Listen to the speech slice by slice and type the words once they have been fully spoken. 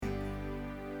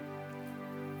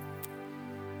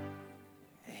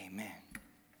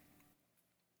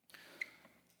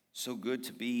So good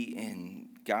to be in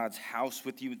God's house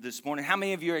with you this morning. How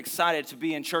many of you are excited to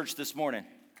be in church this morning?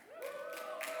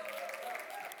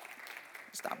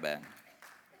 It's not bad.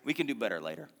 We can do better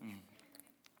later.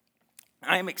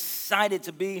 I am excited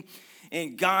to be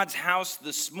in God's house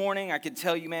this morning. I can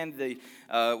tell you, man,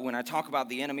 when I talk about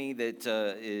the enemy that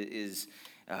is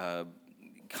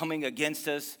coming against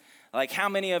us, like how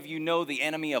many of you know the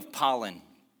enemy of pollen?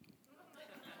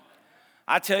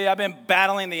 I tell you, I've been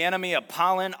battling the enemy of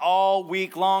pollen all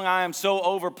week long. I am so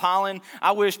over pollen.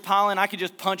 I wish I could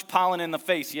just punch pollen in the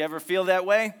face. You ever feel that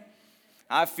way?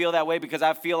 I feel that way because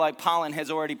I feel like pollen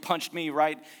has already punched me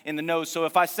right in the nose. So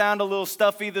if I sound a little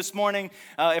stuffy this morning,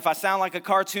 if I sound like a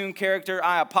cartoon character,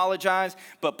 I apologize.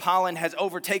 But pollen has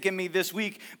overtaken me this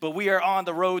week. But we are on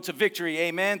the road to victory.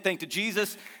 Amen. Thank you to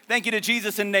Jesus. Thank you to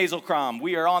Jesus and nasal crom.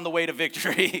 We are on the way to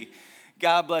victory.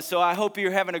 God bless. So I hope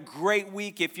you're having a great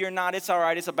week. If you're not, it's all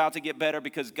right. It's about to get better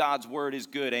because God's word is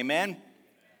good. Amen.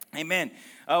 Amen.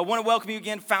 I want to welcome you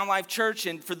again, Found Life Church.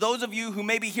 And for those of you who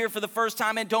may be here for the first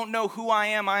time and don't know who I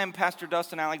am Pastor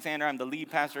Dustin Alexander. I'm the lead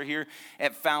pastor here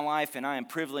at Found Life, and I am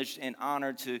privileged and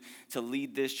honored to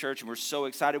lead this church, and we're so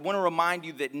excited. I want to remind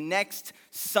you that next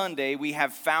Sunday we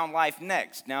have Found Life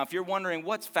Next. Now, if you're wondering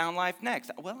what's Found Life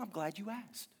Next, well, I'm glad you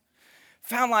asked.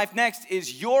 Found Life Next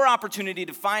is your opportunity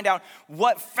to find out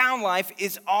what Found Life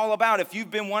is all about. If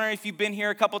you've been wondering, if you've been here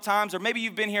a couple times, or maybe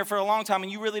you've been here for a long time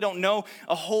and you really don't know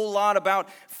a whole lot about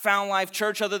Found Life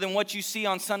Church other than what you see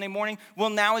on Sunday morning,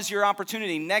 well, now is your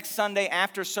opportunity. Next Sunday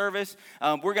after service,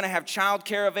 we're going to have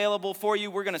childcare available for you.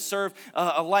 We're going to serve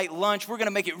a light lunch. We're going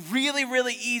to make it really,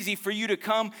 really easy for you to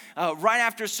come right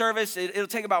after service. It'll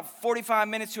take about 45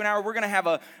 minutes to an hour. We're going to have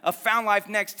a Found Life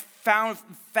Next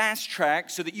fast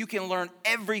track so that you can learn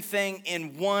everything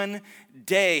in one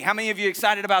day. How many of you are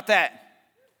excited about that?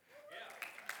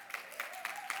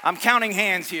 I'm counting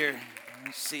hands here.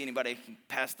 Let's see anybody can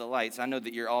pass the lights. I know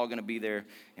that you're all going to be there,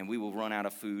 and we will run out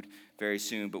of food very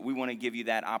soon. But we want to give you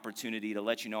that opportunity to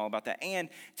let you know all about that and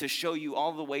to show you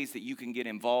all the ways that you can get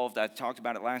involved. I talked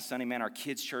about it last Sunday, man. Our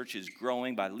kids' church is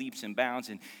growing by leaps and bounds,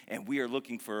 and we are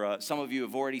looking for, some of you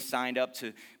have already signed up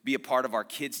to be a part of our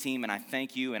kids' team, and I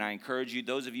thank you, and I encourage you.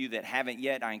 Those of you that haven't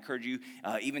yet, I encourage you,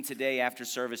 even today after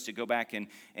service, to go back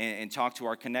and talk to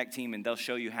our Connect team, and they'll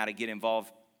show you how to get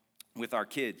involved with our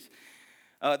kids.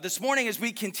 This morning as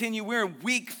we continue, we're in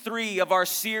week 3 of our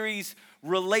series,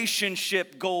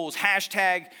 Relationship Goals,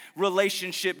 hashtag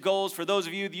relationship goals. For those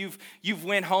of you, you've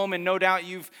went home and no doubt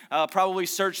you've probably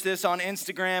searched this on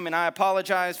Instagram, and I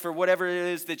apologize for whatever it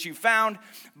is that you found,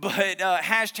 but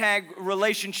hashtag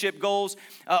relationship goals,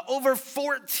 over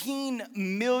 14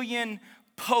 million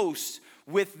posts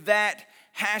with that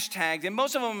hashtags, and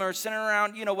most of them are centered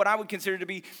around, what I would consider to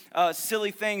be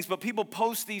silly things, but people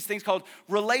post these things called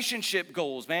relationship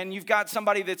goals, man. You've got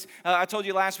somebody that's, I told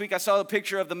you last week, I saw the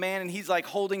picture of the man, and he's like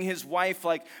holding his wife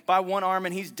like by one arm,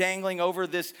 and he's dangling over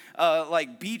this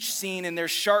like beach scene, and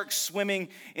there's sharks swimming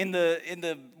in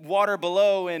the water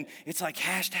below, and it's like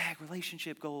hashtag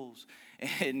relationship goals.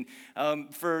 And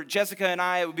for Jessica and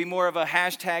I, it would be more of a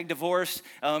hashtag divorce.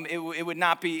 It would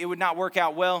not work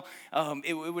out well.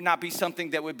 It would not be something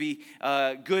that would be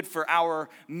good for our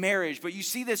marriage. But you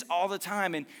see this all the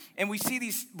time, and we see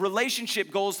these relationship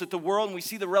goals that the world, and we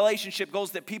see the relationship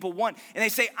goals that people want, and they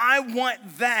say, I want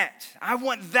that. I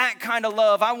want that kind of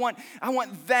love. I want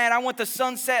that. I want the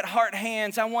sunset heart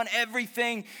hands. I want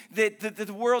everything that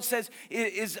the world says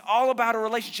is all about a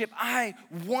relationship. I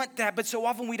want that, but so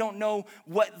often we don't know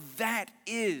what that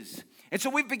is. And so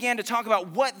we began to talk about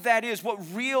what that is, what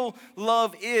real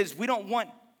love is. We don't want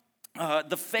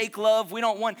the fake love. We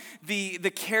don't want the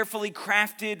carefully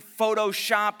crafted,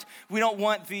 photoshopped. We don't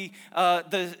want the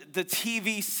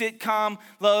TV sitcom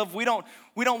love. We don't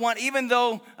want, even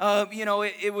though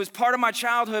it was part of my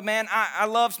childhood, man. I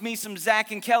loved me some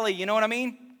Zach and Kelly. You know what I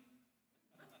mean?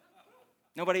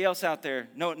 Nobody else out there.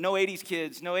 No 80s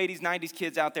kids, no 80s, 90s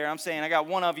kids out there. I'm saying I got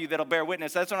one of you that'll bear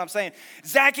witness. That's what I'm saying.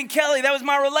 Zach and Kelly, that was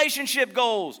my relationship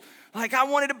goals. Like I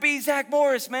wanted to be Zach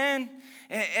Morris, man.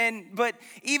 But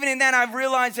even in that, I've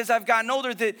realized as I've gotten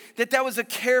older that was a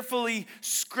carefully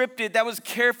scripted, that was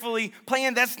carefully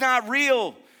planned. That's not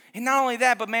real. And not only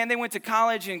that, but man, they went to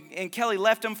college and Kelly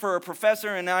left him for a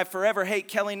professor, and I forever hate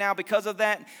Kelly now because of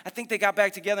that. I think they got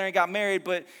back together and got married,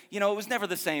 but it was never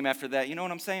the same after that. You know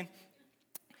what I'm saying?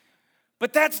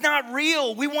 But that's not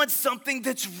real. We want something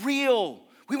that's real.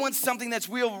 We want something that's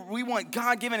real. We want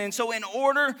God-given. And so in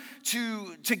order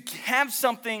to have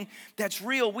something that's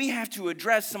real, we have to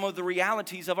address some of the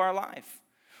realities of our life.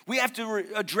 We have to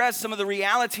address some of the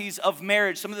realities of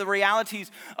marriage, some of the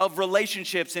realities of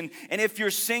relationships. And if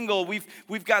you're single,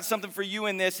 we've got something for you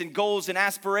in this, and goals and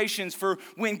aspirations for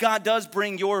when God does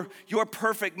bring your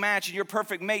perfect match and your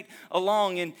perfect mate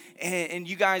along, and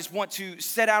you guys want to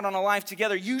set out on a life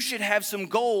together. You should have some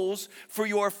goals for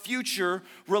your future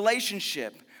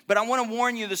relationship. But I want to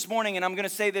warn you this morning, and I'm going to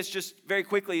say this just very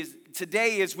quickly, is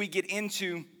today as we get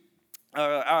into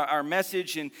our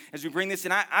message, and as we bring this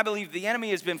in, I believe the enemy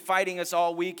has been fighting us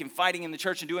all week and fighting in the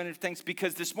church and doing things,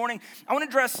 because this morning I want to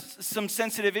address some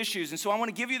sensitive issues. And so I want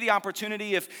to give you the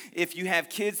opportunity, if you have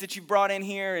kids that you brought in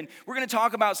here, and we're going to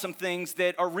talk about some things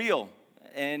that are real.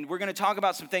 And we're going to talk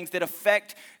about some things that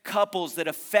affect couples, that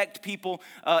affect people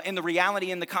in the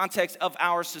reality, in the context of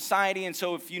our society. And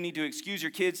so if you need to excuse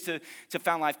your kids to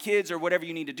Found Life Kids or whatever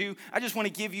you need to do, I just want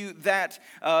to give you that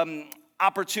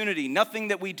opportunity. Nothing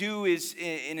that we do is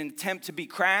in an attempt to be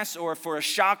crass or for a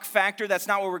shock factor. That's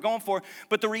not what we're going for.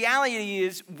 But the reality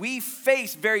is we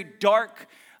face very dark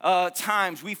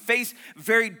times. We face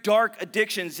very dark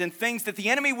addictions and things that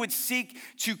the enemy would seek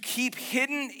to keep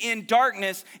hidden in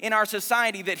darkness in our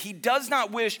society that he does not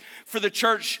wish for the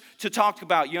church to talk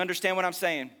about. You understand what I'm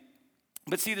saying?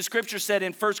 But see, the scripture said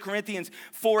in 1 Corinthians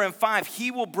 4 and 5,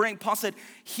 Paul said,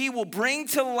 he will bring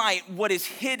to light what is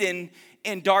hidden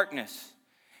in darkness.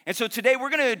 And so today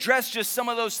we're going to address just some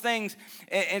of those things.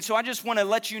 And so I just want to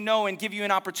let you know and give you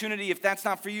an opportunity. If that's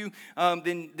not for you,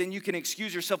 then you can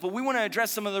excuse yourself. But we want to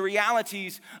address some of the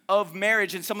realities of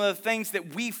marriage and some of the things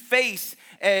that we face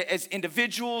as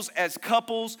individuals, as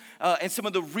couples, and some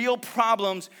of the real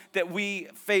problems that we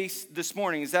face this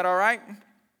morning. Is that all right?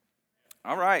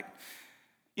 All right.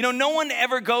 You know, no one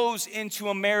ever goes into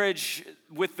a marriage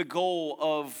with the goal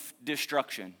of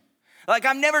destruction. Like,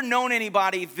 I've never known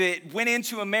anybody that went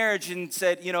into a marriage and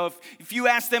said, you know, if you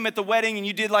asked them at the wedding and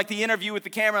you did like the interview with the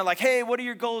camera, like, hey, what are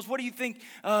your goals? What do you think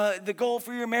the goal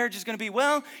for your marriage is going to be?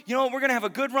 Well, you know, we're going to have a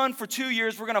good run for 2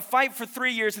 years. We're going to fight for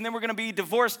 3 years, and then we're going to be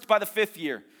divorced by the 5th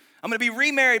year. I'm going to be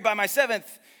remarried by my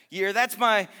 7th year.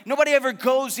 Nobody ever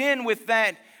goes in with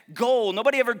that goal.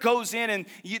 Nobody ever goes in and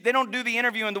they don't do the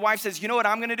interview and the wife says, you know what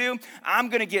I'm going to do? I'm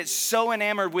going to get so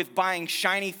enamored with buying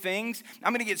shiny things.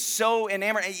 I'm going to get so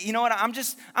enamored. You know what?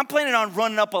 I'm planning on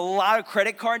running up a lot of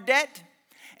credit card debt.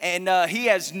 And he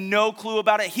has no clue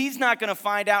about it. He's not going to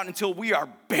find out until we are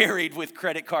buried with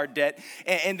credit card debt.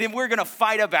 And then we're going to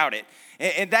fight about it.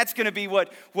 And that's going to be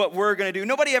what we're going to do.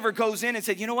 Nobody ever goes in and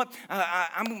said, you know what,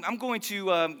 I'm going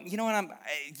to,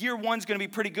 year one's going to be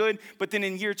pretty good, but then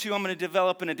in year 2, I'm going to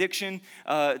develop an addiction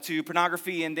to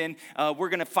pornography, and then we're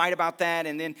going to fight about that,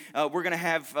 and then we're going to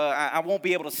have, I won't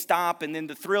be able to stop, and then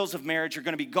the thrills of marriage are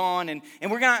going to be gone, and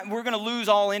we're going to lose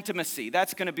all intimacy.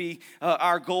 That's going to be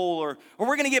our goal, or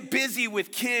we're going to get busy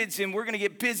with kids, and we're going to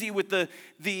get busy with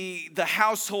the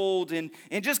household, and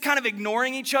just kind of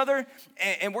ignoring each other,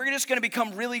 and we're just going to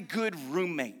become really good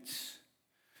roommates.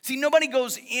 See, nobody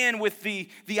goes in with the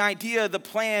idea, the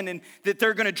plan, and that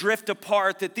they're going to drift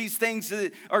apart, that these things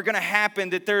are going to happen,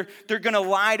 that they're going to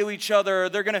lie to each other, or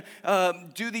they're going to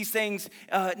do these things.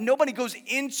 Nobody goes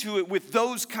into it with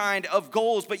those kind of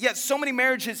goals, but yet so many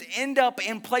marriages end up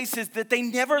in places that they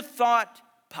never thought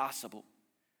possible.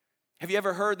 Have you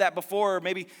ever heard that before, or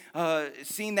maybe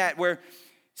seen that where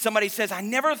somebody says, I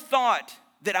never thought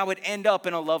that I would end up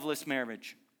in a loveless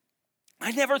marriage. I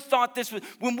never thought this would,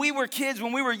 when we were kids,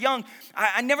 when we were young,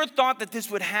 I never thought that this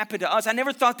would happen to us. I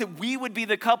never thought that we would be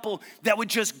the couple that would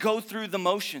just go through the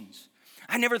motions.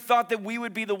 I never thought that we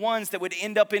would be the ones that would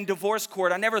end up in divorce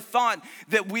court. I never thought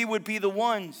that we would be the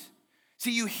ones.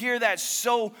 See, you hear that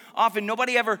so often.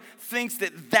 Nobody ever thinks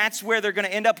that that's where they're going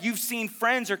to end up. You've seen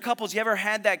friends or couples. You ever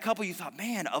had that couple you thought,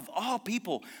 man, of all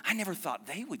people, I never thought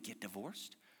they would get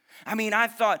divorced. I mean, I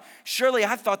thought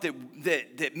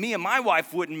that me and my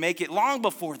wife wouldn't make it long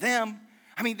before them.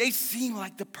 I mean, they seem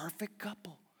like the perfect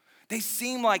couple. They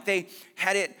seem like they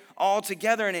had it all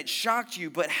together, and it shocked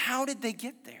you. But how did they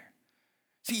get there?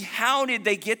 See, how did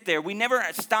they get there? We never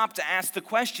stop to ask the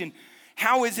question,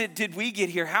 how is it did we get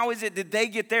here? How is it did they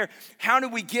get there? How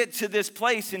did we get to this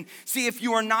place? And see, if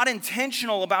you are not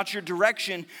intentional about your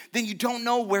direction, then you don't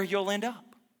know where you'll end up.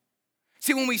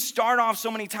 See, when we start off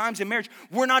so many times in marriage,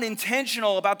 we're not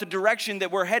intentional about the direction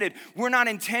that we're headed. We're not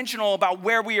intentional about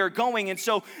where we are going. And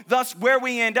so thus where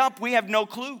we end up, we have no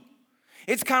clue.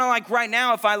 It's kind of like right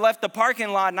now if I left the parking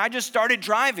lot and I just started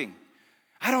driving.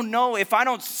 I don't know if I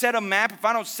don't set a map, if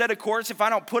I don't set a course, if I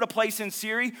don't put a place in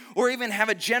Siri, or even have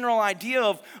a general idea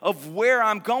of where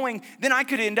I'm going, then I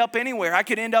could end up anywhere. I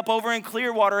could end up over in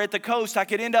Clearwater at the coast. I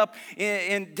could end up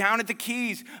in down at the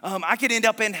Keys. I could end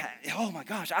up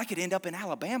I could end up in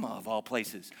Alabama of all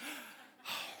places.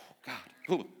 Oh, God.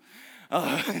 Ooh.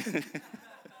 Oh,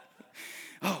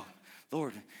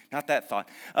 Lord, not that thought.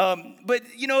 But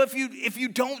if you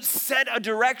don't set a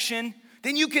direction,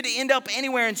 then you could end up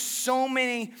anywhere. And so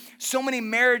many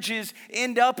marriages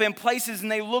end up in places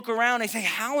and they look around and they say,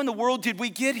 how in the world did we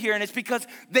get here? And it's because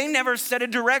they never set a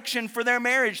direction for their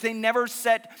marriage. They never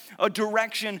set a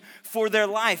direction for their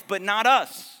life, but not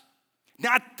us.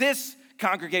 Not this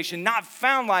congregation, not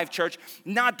Found Life Church,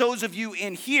 not those of you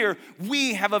in here.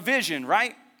 We have a vision,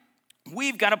 right?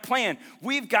 We've got a plan.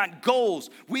 We've got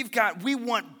goals. We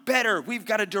want better. We've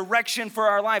got a direction for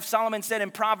our life. Solomon said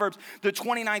in Proverbs, the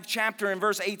 29th chapter in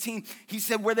verse 18, he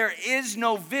said, where there is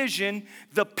no vision,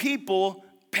 the people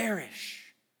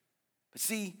perish. But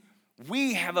see,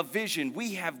 we have a vision.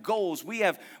 We have goals. We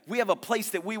have a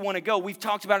place that we want to go. We've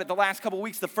talked about it the last couple of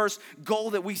weeks. The first goal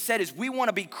that we set is we want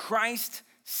to be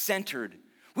Christ-centered.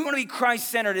 We want to be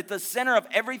Christ-centered at the center of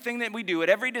everything that we do, at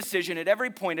every decision, at every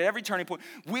point, at every turning point.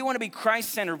 We want to be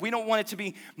Christ-centered. We don't want it to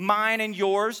be mine and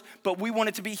yours, but we want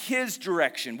it to be His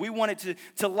direction. We want it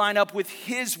to line up with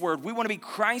His word. We want to be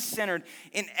Christ-centered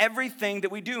in everything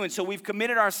that we do. And so we've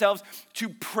committed ourselves to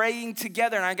praying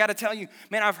together. And I got to tell you,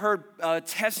 man, I've heard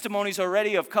testimonies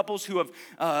already of couples who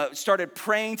have started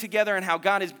praying together and how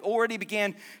God has already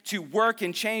began to work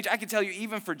and change. I can tell you,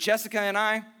 even for Jessica and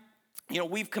I,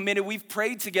 we've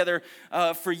prayed together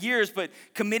for years, but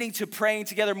committing to praying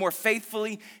together more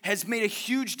faithfully has made a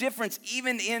huge difference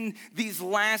even in these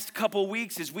last couple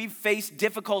weeks as we've faced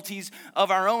difficulties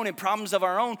of our own and problems of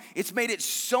our own. It's made it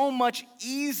so much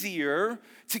easier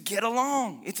to get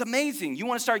along. It's amazing. You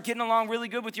want to start getting along really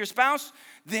good with your spouse?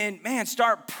 Then, man,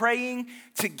 start praying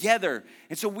together.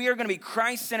 And so we are going to be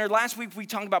Christ-centered. Last week we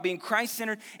talked about being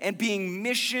Christ-centered and being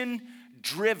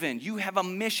mission-driven. You have a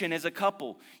mission as a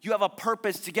couple. You have a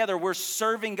purpose together. We're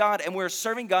serving God, and we're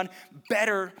serving God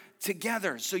better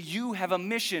together. So you have a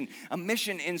mission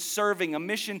in serving, a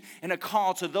mission and a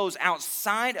call to those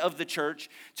outside of the church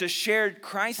to share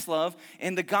Christ's love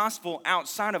and the gospel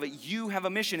outside of it. You have a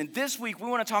mission. And this week we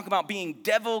want to talk about being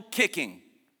devil kicking.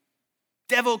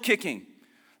 Devil kicking.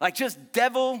 Like just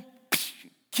devil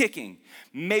kicking.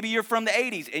 Maybe you're from the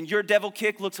 80s and your devil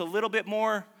kick looks a little bit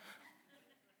more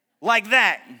like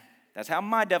that. That's how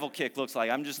my devil kick looks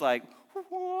like. I'm just like,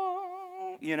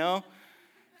 you know.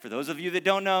 For those of you that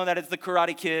don't know, that is the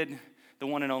Karate Kid, the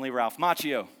one and only Ralph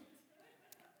Macchio.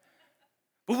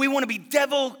 But we want to be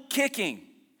devil kicking.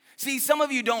 See, some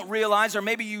of you don't realize, or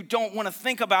maybe you don't want to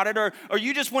think about it, or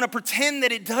you just want to pretend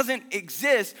that it doesn't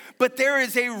exist, but there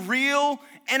is a real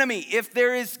enemy. If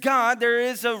there is God,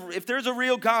 if there's a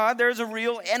real God, there's a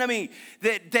real enemy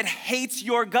that hates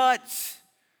your guts.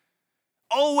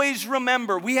 Always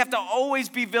remember, we have to always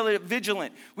be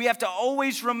vigilant. We have to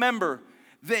always remember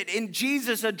that in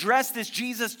Jesus addressed this,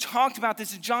 Jesus talked about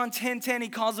this in John 10:10. He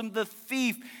calls him the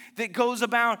thief that goes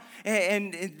about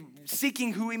and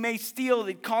seeking who he may steal.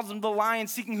 He calls him the lion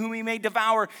seeking whom he may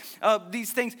devour.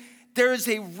 These things. There is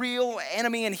a real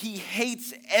enemy, and he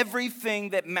hates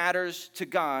everything that matters to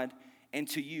God and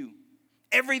to you.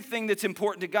 Everything that's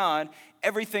important to God,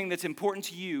 everything that's important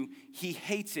to you, he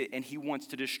hates it and he wants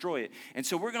to destroy it. And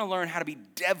so we're going to learn how to be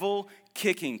devil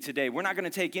kicking today. We're not going to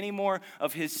take any more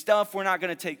of his stuff. We're not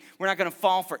going to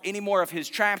fall for any more of his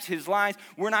traps, his lies.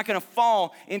 We're not going to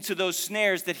fall into those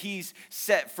snares that he's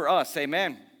set for us.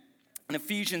 Amen. In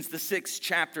Ephesians, the 6th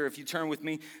chapter, if you turn with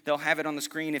me, they'll have it on the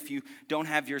screen. If you don't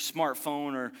have your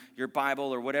smartphone or your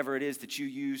Bible or whatever it is that you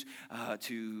use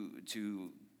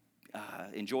to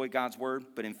enjoy God's word.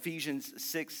 But in Ephesians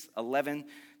 6:11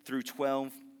 through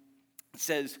 12, it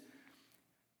says,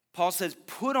 Paul says,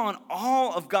 put on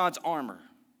all of God's armor.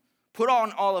 Put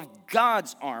on all of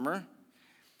God's armor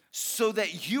so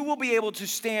that you will be able to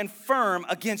stand firm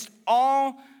against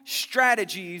all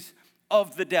strategies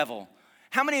of the devil.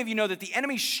 How many of you know that the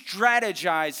enemy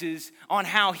strategizes on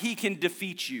how he can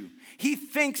defeat you? He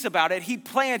thinks about it, he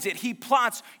plans it, he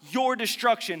plots your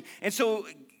destruction. And so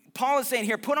Paul is saying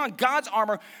here, put on God's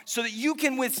armor so that you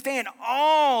can withstand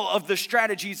all of the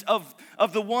strategies of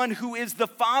the one who is the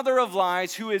father of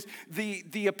lies, who is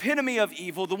the epitome of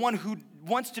evil, the one who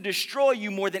wants to destroy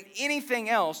you more than anything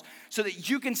else, so that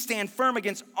you can stand firm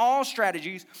against all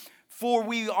strategies. For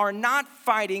we are not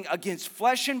fighting against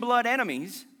flesh and blood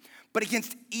enemies, but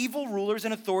against evil rulers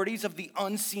and authorities of the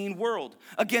unseen world,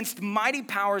 against mighty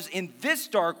powers in this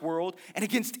dark world, and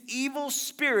against evil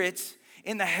spirits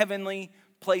in the heavenly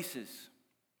places.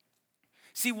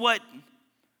 See,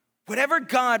 whatever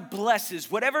God blesses,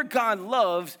 whatever God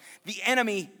loves, the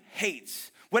enemy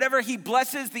hates. Whatever he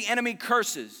blesses, the enemy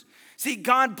curses. See,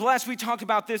 God blessed, we talked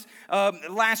about this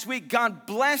last week. God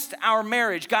blessed our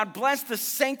marriage. God blessed the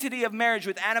sanctity of marriage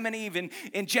with Adam and Eve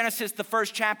in Genesis, the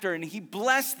first chapter. And he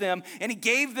blessed them and he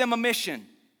gave them a mission.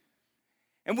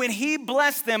 And when he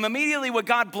blessed them, immediately what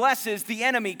God blesses, the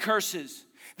enemy curses.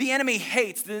 The enemy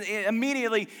hates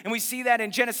immediately, and we see that in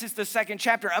Genesis, the second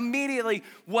chapter. Immediately,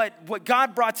 what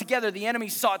God brought together, the enemy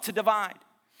sought to divide.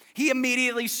 He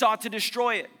immediately sought to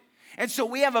destroy it. And so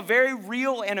we have a very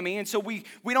real enemy, and so we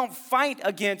don't fight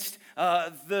against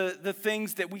the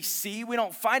things that we see. We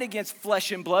don't fight against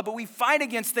flesh and blood, but we fight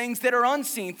against things that are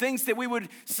unseen, things that we would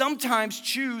sometimes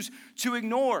choose to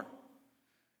ignore.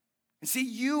 And see,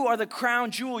 you are the crown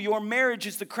jewel. Your marriage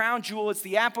is the crown jewel. It's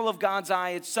the apple of God's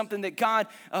eye. It's something that God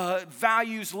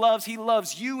values, loves. He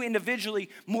loves you individually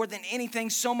more than anything,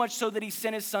 so much so that he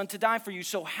sent his son to die for you.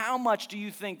 So how much do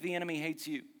you think the enemy hates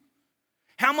you?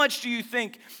 How much do you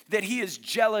think that he is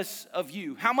jealous of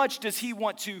you? How much does he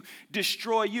want to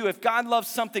destroy you? If God loves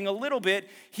something a little bit,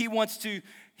 he wants to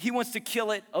kill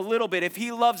it a little bit. If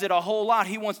he loves it a whole lot,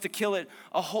 he wants to kill it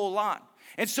a whole lot.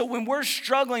 And so when we're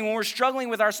struggling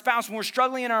with our spouse, when we're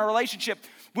struggling in our relationship,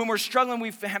 when we're struggling, we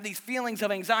have these feelings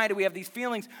of anxiety, we have these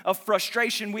feelings of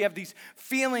frustration, we have these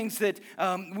feelings that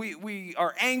we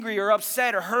are angry or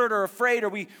upset or hurt or afraid or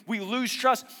we lose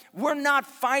trust. We're not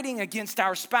fighting against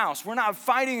our spouse. We're not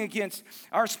fighting against,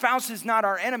 our spouse is not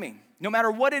our enemy, no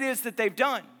matter what it is that they've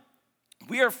done.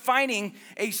 We are fighting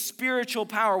a spiritual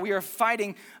power. We are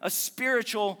fighting a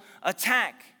spiritual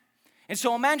attack. And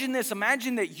so imagine this,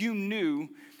 imagine that you knew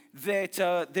that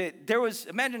there was,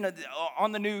 imagine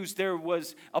on the news there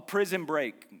was a prison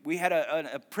break. We had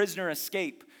a prisoner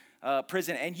escape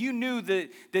prison, and you knew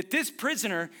that this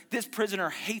prisoner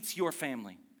hates your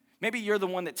family. Maybe you're the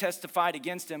one that testified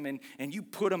against him and you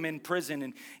put him in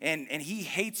prison and he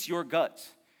hates your guts.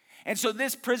 And so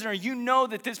this prisoner, you know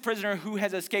that this prisoner who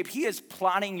has escaped, he is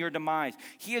plotting your demise.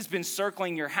 He has been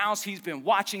circling your house. He's been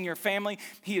watching your family.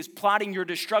 He is plotting your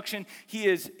destruction.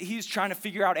 He's trying to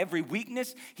figure out every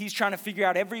weakness. He's trying to figure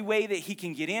out every way that he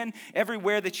can get in,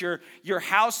 everywhere that your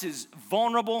house is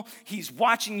vulnerable. He's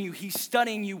watching you. He's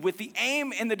studying you with the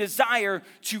aim and the desire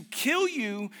to kill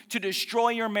you, to destroy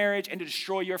your marriage, and to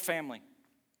destroy your family.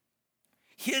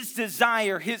 His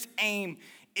desire, his aim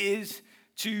is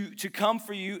to come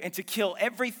for you and to kill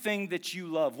everything that you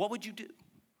love. What would you do?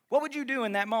 What would you do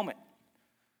in that moment?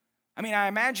 I mean, I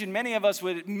imagine many of us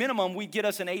would, minimum, we get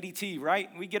us an ADT,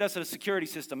 right? We get us a security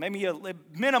system, maybe a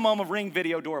minimum of Ring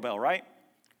video doorbell, right?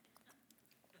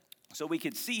 So we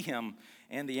could see him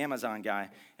and the Amazon guy,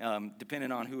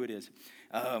 depending on who it is.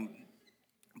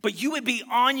 But you would be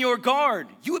on your guard.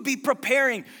 You would be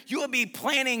preparing. You would be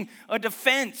planning a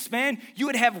defense, man. You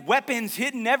would have weapons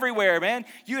hidden everywhere, man.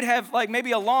 You would have like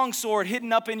maybe a long sword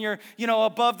hidden up in your,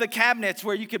 above the cabinets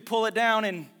where you could pull it down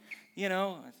and,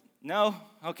 no?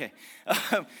 Okay.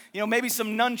 Maybe some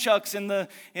nunchucks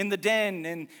in the den.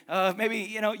 And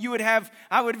maybe, you would have,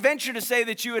 I would venture to say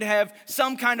that you would have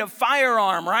some kind of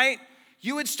firearm, right?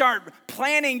 You would start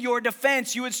planning your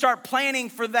defense. You would start planning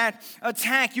for that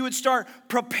attack. You would start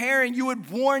preparing. You would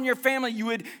warn your family. You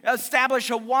would establish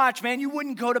a watch, man. You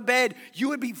wouldn't go to bed. You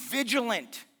would be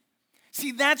vigilant.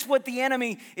 See, that's what the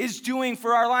enemy is doing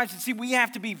for our lives. And see, we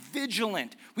have to be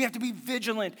vigilant. We have to be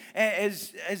vigilant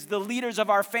as the leaders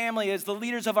of our family, as the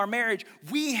leaders of our marriage.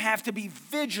 We have to be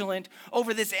vigilant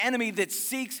over this enemy that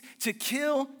seeks to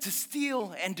kill, to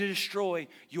steal, and to destroy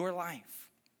your life.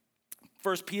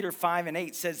 1 Peter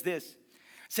 5:8 says this. It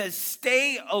says,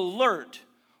 stay alert.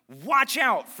 Watch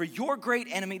out for your great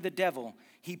enemy, the devil.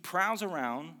 He prowls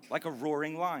around like a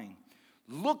roaring lion,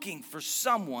 looking for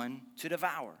someone to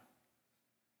devour.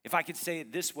 If I could say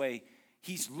it this way,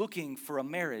 he's looking for a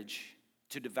marriage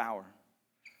to devour.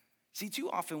 See, too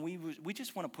often we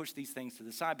just want to push these things to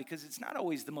the side because it's not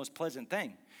always the most pleasant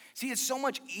thing. See, it's so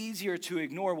much easier to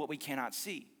ignore what we cannot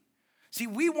see. See,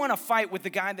 we want to fight with the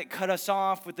guy that cut us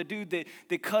off, with the dude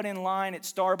that cut in line at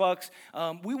Starbucks.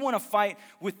 We want to fight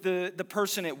with the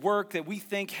person at work that we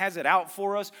think has it out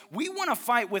for us. We want to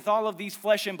fight with all of these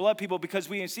flesh and blood people because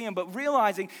we see them, but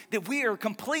realizing that we are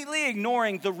completely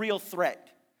ignoring the real threat.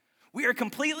 We are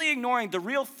completely ignoring the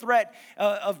real threat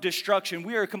of destruction.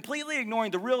 We are completely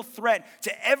ignoring the real threat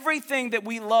to everything that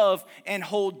we love and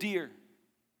hold dear.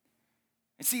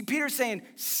 And see, Peter's saying,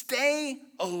 stay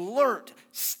alert.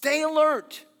 Stay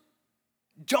alert.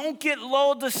 Don't get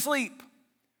lulled to sleep.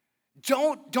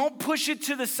 Don't push it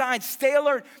to the side. Stay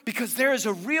alert because there is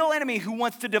a real enemy who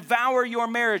wants to devour your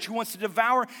marriage, who wants to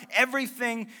devour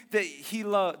everything that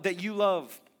you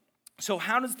love. So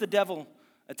how does the devil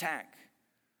attack?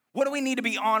 What do we need to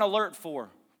be on alert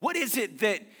for? What is it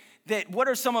what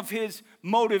are some of his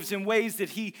motives and ways that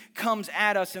he comes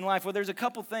at us in life? Well, there's a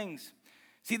couple things.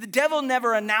 See, the devil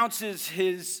never announces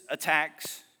his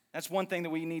attacks. That's one thing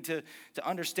that we need to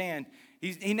understand.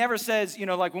 He never says,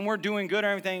 like when we're doing good or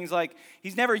everything,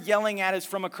 he's never yelling at us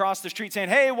from across the street saying,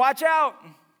 hey, watch out.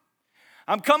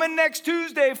 I'm coming next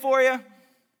Tuesday for you.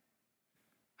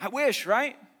 I wish,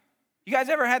 right? You guys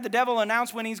ever had the devil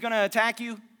announce when he's going to attack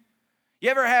you? You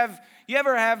ever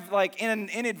have like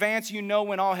in advance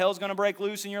when all hell's going to break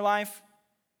loose in your life?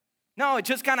 No, it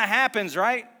just kind of happens,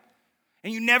 right?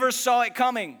 And you never saw it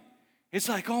coming. It's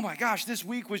like, oh my gosh, this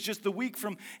week was just the week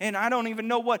from, and I don't even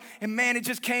know what, and man, it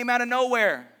just came out of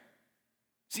nowhere.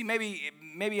 See,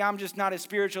 maybe I'm just not as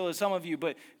spiritual as some of you,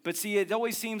 but see, it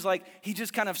always seems like he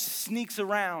just kind of sneaks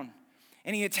around.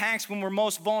 And he attacks when we're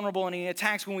most vulnerable, and he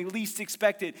attacks when we least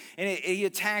expect it. And he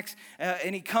attacks,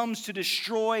 and he comes to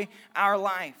destroy our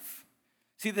life.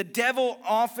 See, the devil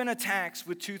often attacks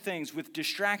with two things, with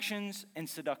distractions and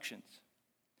seductions.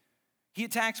 He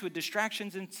attacks with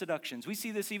distractions and seductions. We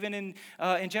see this even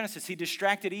in Genesis. He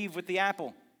distracted Eve with the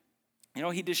apple.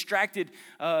 He distracted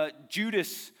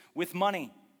Judas with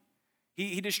money.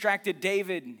 He distracted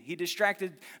David. He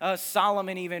distracted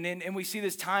Solomon even. And we see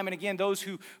this time and again, those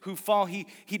who fall, he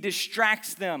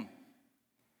distracts them.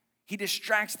 He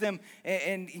distracts them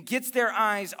and gets their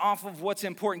eyes off of what's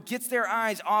important, gets their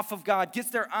eyes off of God,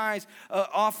 gets their eyes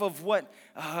off of what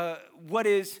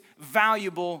is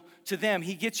valuable to them.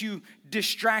 He gets you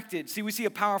distracted. See, we see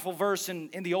a powerful verse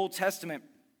in the Old Testament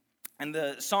and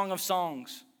the Song of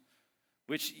Songs,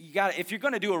 which if you're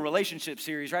going to do a relationship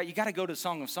series, right, you got to go to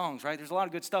Song of Songs, right? There's a lot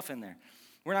of good stuff in there.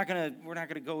 We're not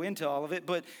gonna go into all of it,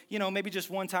 but maybe just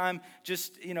one time,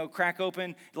 just crack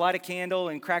open, light a candle,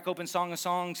 and crack open Song of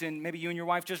Songs, and maybe you and your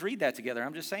wife just read that together.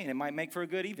 I'm just saying, it might make for a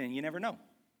good evening. You never know.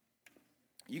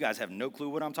 You guys have no clue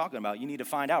what I'm talking about. You need to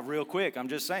find out real quick. I'm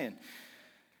just saying.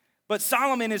 But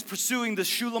Solomon is pursuing the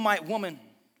Shulamite woman,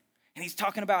 and he's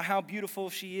talking about how beautiful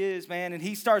she is, man. And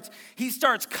he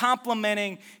starts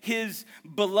complimenting his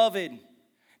beloved.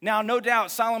 Now, no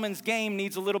doubt Solomon's game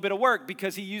needs a little bit of work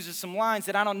because he uses some lines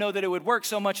that I don't know that it would work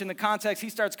so much in the context. He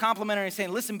starts complimenting her and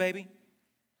saying, listen, baby,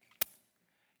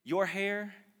 your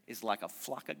hair is like a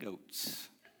flock of goats.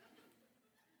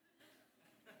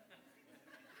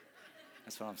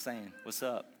 That's what I'm saying. What's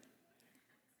up?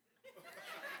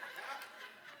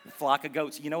 Flock of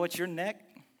goats. You know what's your neck?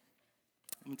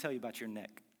 Let me tell you about your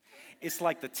neck. It's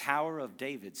like the Tower of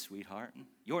David, sweetheart.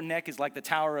 Your neck is like the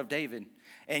Tower of David.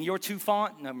 And you're too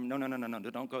fond. No,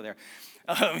 don't go there.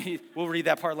 We'll read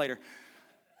that part later.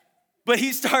 But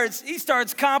he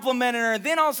starts complimenting her. And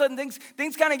then all of a sudden,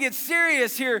 things kind of get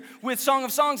serious here with Song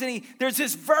of Songs. And there's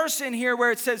this verse in here where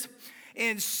it says,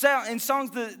 in Songs,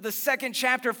 the second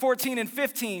chapter, 14 and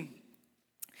 15,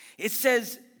 it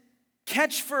says,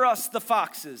 catch for us the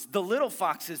foxes, the little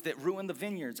foxes that ruin the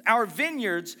vineyards, our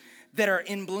vineyards that are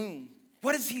in bloom.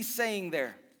 What is he saying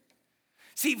there?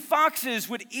 See, foxes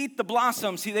would eat the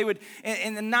blossoms. See, they would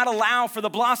and not allow for the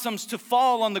blossoms to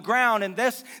fall on the ground, and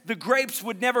thus the grapes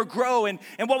would never grow. And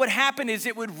what would happen is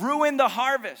it would ruin the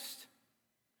harvest.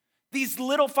 These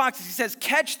little foxes, he says,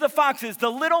 catch the foxes, the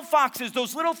little foxes,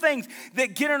 those little things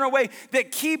that get in our way,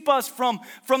 that keep us from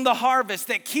the harvest,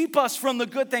 that keep us from the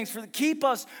good things, keep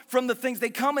us from the things. They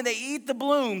come and they eat the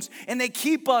blooms, and they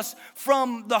keep us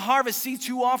from the harvest. See,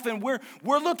 too often we're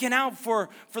looking out for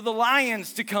the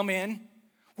lions to come in.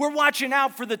 We're watching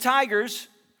out for the tigers.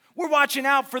 We're watching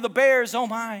out for the bears. Oh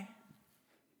my.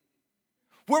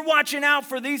 We're watching out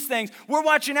for these things. We're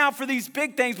watching out for these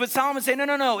big things. But Solomon said,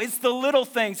 no. It's the little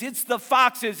things. It's the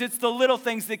foxes. It's the little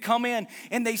things that come in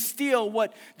and they steal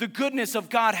what the goodness of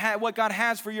God, what God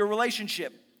has for your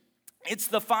relationship. It's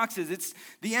the foxes. It's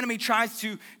the enemy tries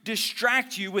to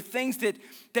distract you with things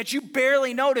that you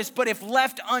barely notice, but if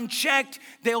left unchecked,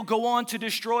 they'll go on to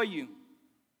destroy you.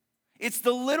 It's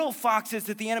the little foxes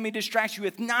that the enemy distracts you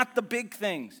with, not the big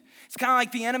things. It's kind of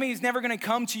like the enemy is never going to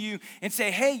come to you and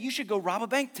say, hey, you should go rob a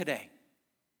bank today.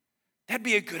 That'd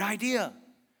be a good idea.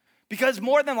 Because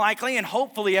more than likely, and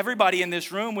hopefully everybody in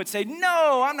this room would say,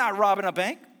 no, I'm not robbing a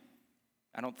bank.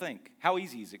 I don't think. How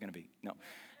easy is it going to be?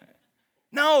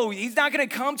 No, he's not going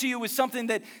to come to you with something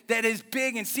that is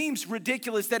big and seems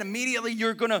ridiculous that immediately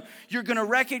you're gonna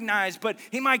recognize. But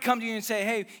he might come to you and say,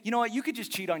 hey, you know what? You could just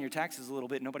cheat on your taxes a little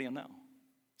bit. Nobody will know.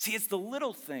 See, it's the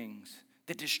little things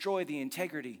that destroy the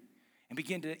integrity and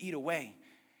begin to eat away.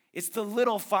 It's the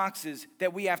little foxes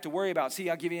that we have to worry about. See,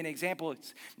 I'll give you an example.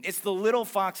 It's the little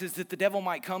foxes that the devil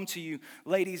might come to you,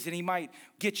 ladies, and he might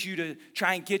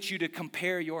try and get you to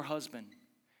compare your husband.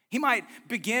 He might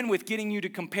begin with getting you to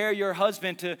compare your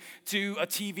husband to a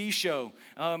TV show.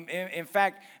 In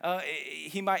fact,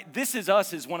 This Is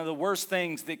Us is one of the worst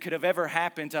things that could have ever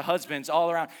happened to husbands all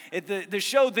around. The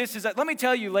show This Is Us, let me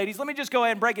tell you, ladies, let me just go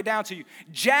ahead and break it down to you.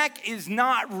 Jack is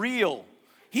not real.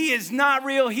 He is not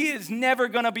real. He is never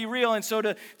going to be real. And so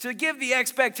to give the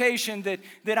expectation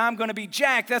that I'm going to be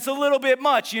Jack, that's a little bit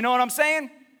much. You know what I'm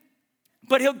saying?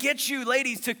 But he'll get you,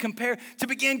 ladies, to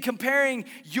begin comparing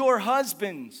your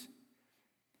husbands.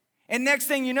 And next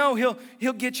thing you know,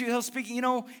 he'll get you, he'll speak,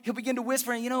 he'll begin to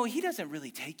whisper, he doesn't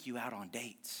really take you out on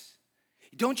dates.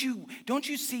 Don't you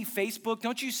see Facebook?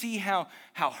 Don't you see how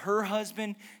her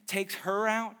husband takes her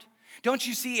out? Don't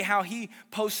you see how he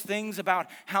posts things about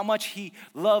how much he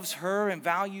loves her and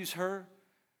values her?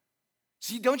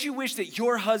 See, don't you wish that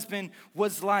your husband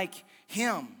was like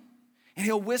him? And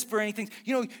he'll whisper anything.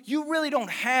 You really don't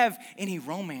have any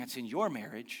romance in your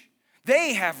marriage.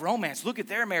 They have romance. Look at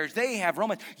their marriage. They have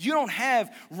romance. You don't have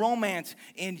romance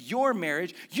in your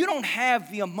marriage. You don't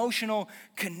have the emotional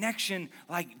connection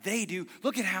like they do.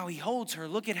 Look at how he holds her.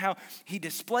 Look at how he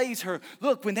displays her.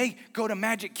 Look, when they go to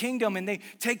Magic Kingdom and they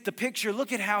take the picture,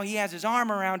 look at how he has his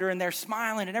arm around her and they're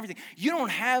smiling and everything. You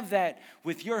don't have that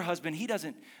with your husband. He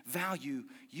doesn't value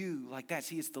you like that.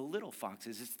 See, it's the little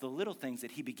foxes. It's the little things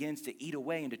that he begins to eat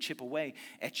away and to chip away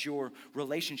at your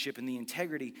relationship and the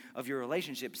integrity of your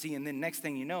relationship. See, and then next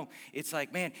thing you know, it's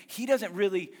like, man, he doesn't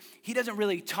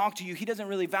really talk to you. He doesn't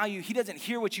really value you. He doesn't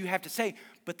hear what you have to say.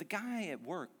 But the guy at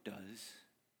work does.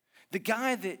 The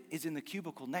guy that is in the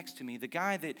cubicle next to me, the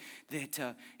guy that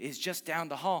is just down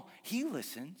the hall, he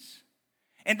listens.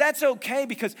 And that's okay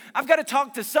because I've got to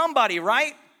talk to somebody,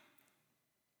 right?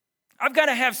 I've got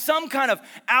to have some kind of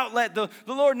outlet. The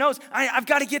Lord knows I've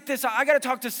got to get this. I got to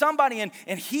talk to somebody.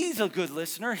 And he's a good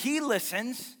listener. He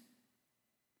listens.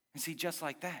 And see, just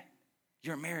like that,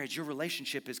 your marriage, your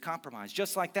relationship is compromised.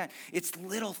 Just like that. It's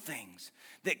little things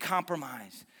that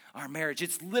compromise our marriage.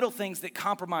 It's little things that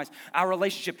compromise our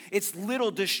relationship. It's little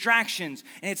distractions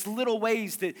and it's little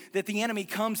ways that the enemy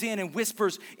comes in and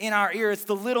whispers in our ear. It's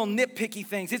the little nitpicky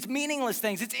things. It's meaningless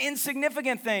things. It's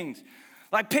insignificant things.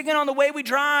 Like picking on the way we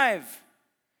drive.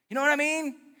 You know what I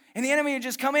mean? And the enemy would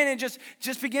just come in and just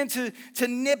begin to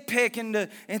nitpick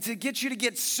and to get you to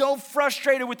get so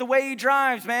frustrated with the way he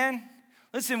drives, man.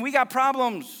 Listen, we got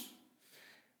problems.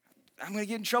 I'm going to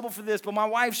get in trouble for this, but my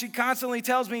wife, she constantly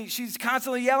tells me, she's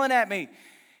constantly yelling at me.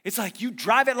 It's like, you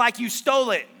drive it like you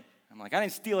stole it. I'm like, I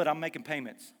didn't steal it. I'm making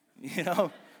payments,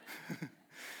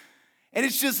 And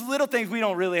it's just little things. We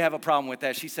don't really have a problem with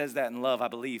that. She says that in love, I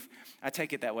believe. I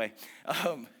take it that way.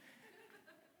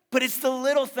 But it's the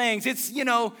little things. It's,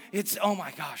 oh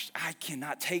my gosh, I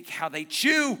cannot take how they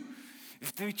chew.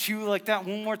 If they chew like that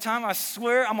one more time, I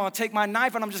swear I'm going to take my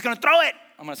knife and I'm just going to throw it.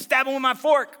 I'm going to stab them with my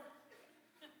fork.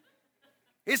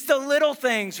 It's the little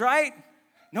things, right?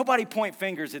 Nobody point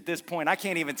fingers at this point. I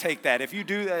can't even take that. If you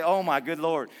do that, oh my good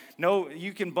Lord. No,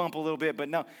 you can bump a little bit, but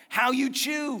no. How you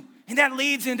chew. And that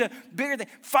leads into bigger things.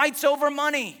 Fights over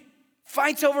money.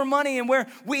 Fights over money and where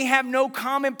we have no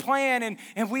common plan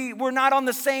and we're not on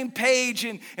the same page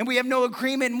and we have no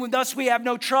agreement and thus we have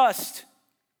no trust.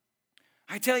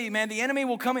 I tell you, man, the enemy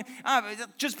will come in.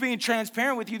 Just being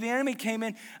transparent with you, the enemy came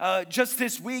in just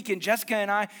this week, and Jessica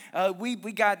and I, we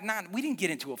didn't get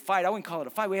into a fight. I wouldn't call it a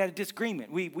fight. We had a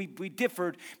disagreement. We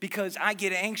differed because I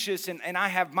get anxious and I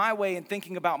have my way in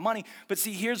thinking about money. But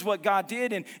see, here's what God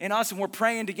did in us, and we're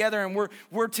praying together, and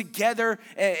we're together,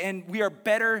 and we are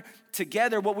better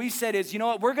together. What we said is, you know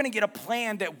what? We're going to get a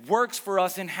plan that works for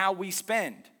us in how we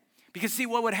spend. Because see,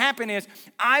 what would happen is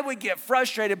I would get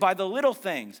frustrated by the little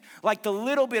things, like the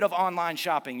little bit of online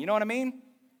shopping. You know what I mean?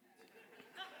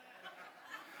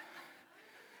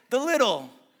 The little,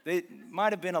 it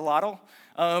might have been a lotto.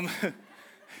 I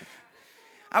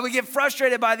would get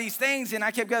frustrated by these things, and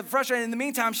I kept getting frustrated. In the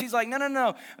meantime, she's like,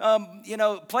 no.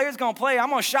 Players gonna play. I'm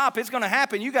gonna shop. It's gonna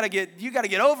happen. You gotta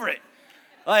get over it.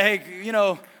 Like,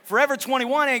 Forever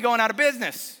 21 ain't going out of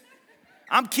business.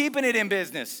 I'm keeping it in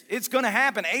business. It's going to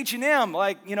happen. H&M,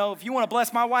 if you want to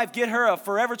bless my wife, get her a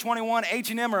Forever 21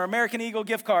 H&M or American Eagle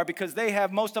gift card because they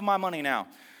have most of my money now.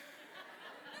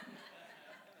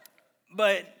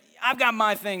 But I've got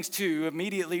my things too.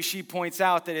 Immediately she points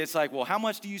out that it's like, well, how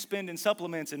much do you spend in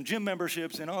supplements and gym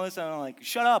memberships and all this? And I'm like,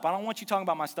 shut up. I don't want you talking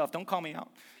about my stuff. Don't call me out.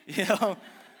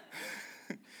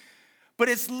 But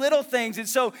it's little things. And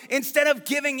so instead of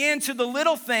giving in to the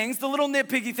little things, the little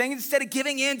nitpicky things, instead of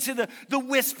giving in to the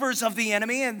whispers of the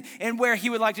enemy and where he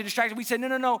would like to distract us, we said,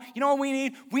 no. You know what we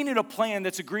need? We need a plan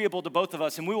that's agreeable to both of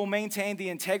us, and we will maintain the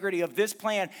integrity of this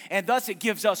plan. And thus it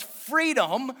gives us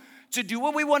freedom to do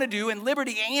what we want to do in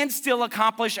liberty and still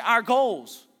accomplish our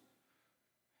goals.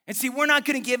 And see, we're not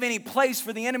going to give any place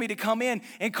for the enemy to come in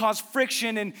and cause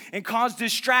friction and cause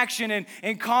distraction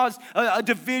and cause a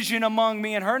division among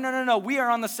me and her. No. We are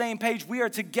on the same page. We are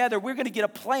together. We're going to get a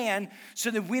plan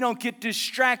so that we don't get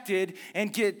distracted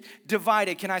and get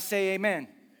divided. Can I say amen?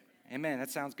 Amen.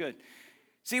 That sounds good.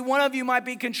 See, one of you might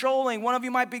be controlling. One of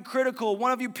you might be critical.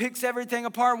 One of you picks everything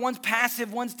apart. One's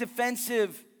passive. One's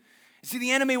defensive. See,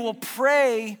 the enemy will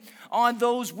prey on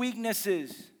those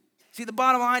weaknesses. See, the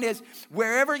bottom line is,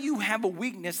 wherever you have a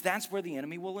weakness, that's where the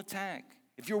enemy will attack.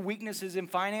 If your weakness is in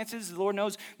finances, the Lord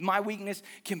knows my weakness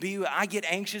can be, I get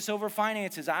anxious over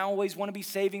finances. I always want to be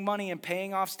saving money and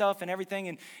paying off stuff and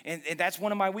everything. And that's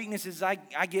one of my weaknesses. I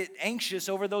get anxious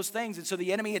over those things. And so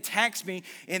the enemy attacks me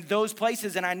in those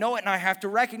places. And I know it and I have to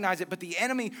recognize it. But the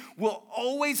enemy will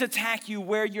always attack you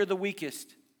where you're the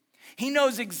weakest. He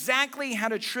knows exactly how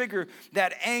to trigger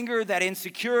that anger, that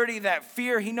insecurity, that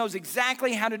fear. He knows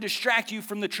exactly how to distract you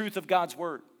from the truth of God's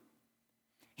word.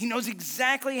 He knows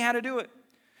exactly how to do it.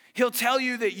 He'll tell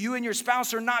you that you and your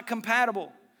spouse are not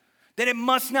compatible, that it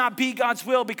must not be God's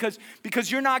will because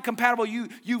you're not compatible.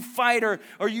 You fight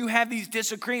or you have these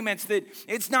disagreements, that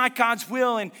it's not God's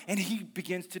will, and he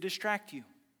begins to distract you.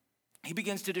 He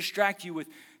begins to distract you with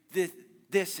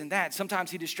this and that. Sometimes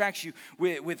he distracts you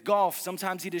with golf.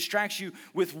 Sometimes he distracts you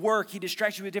with work. He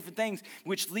distracts you with different things,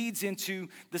 which leads into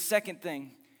the second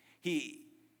thing. He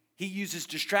uses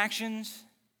distractions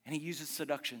and he uses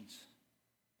seductions.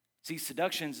 See,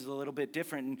 seductions is a little bit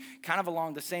different and kind of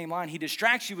along the same line. He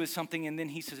distracts you with something and then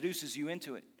he seduces you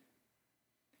into it.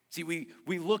 See, we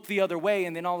look the other way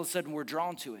and then all of a sudden we're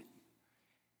drawn to it.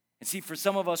 And see, for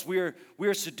some of us,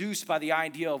 we're seduced by the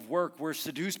idea of work. We're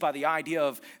seduced by the idea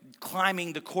of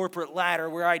climbing the corporate ladder.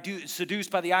 We're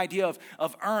seduced by the idea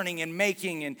of earning and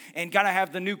making and got to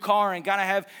have the new car and got to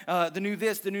have the new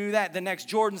this, the new that, the next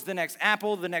Jordans, the next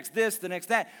Apple, the next this, the next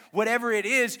that. Whatever it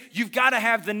is, you've got to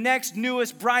have the next,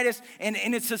 newest, brightest. And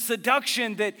it's a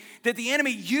seduction that the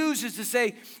enemy uses to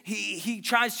say, he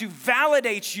tries to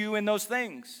validate you in those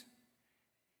things.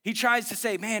 He tries to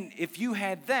say, man, if you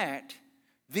had that,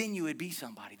 then you would be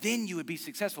somebody. Then you would be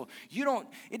successful.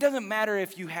 It doesn't matter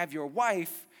if you have your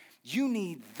wife, you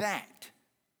need that.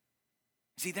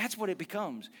 See, that's what it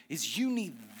becomes, is you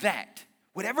need that.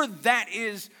 Whatever that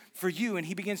is for you, and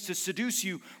he begins to seduce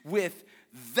you with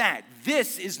that.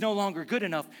 This is no longer good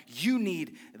enough. You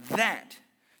need that.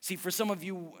 See, for some of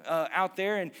you out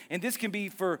there, and this can be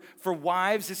for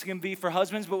wives, this can be for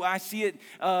husbands, but I see it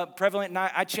prevalent, and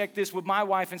I checked this with my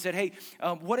wife and said, hey,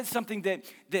 what is something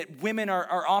that women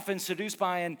are often seduced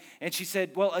by? And she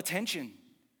said, well, attention.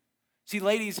 See,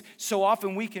 ladies, so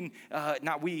often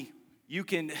you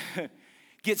can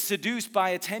get seduced by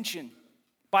attention,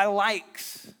 by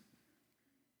likes,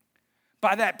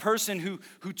 by that person who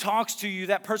talks to you,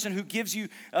 that person who gives you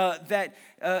that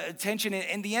attention.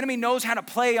 And the enemy knows how to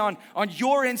play on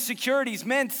your insecurities.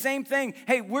 Men, same thing.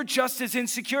 Hey, we're just as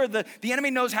insecure. The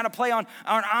enemy knows how to play on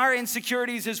our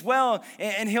insecurities as well.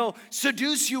 And he'll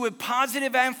seduce you with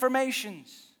positive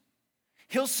affirmations.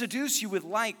 He'll seduce you with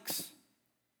likes.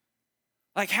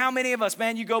 Like how many of us,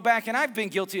 man, you go back, and I've been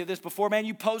guilty of this before, man,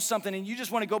 you post something and you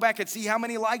just want to go back and see how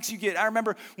many likes you get. I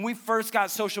remember when we first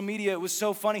got social media, it was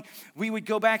so funny. We would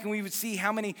go back and we would see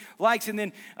how many likes. And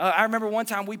then I remember one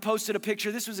time we posted a picture,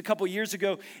 this was a couple years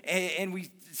ago, and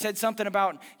we said something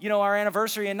about, our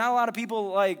anniversary, and not a lot of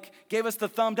people gave us the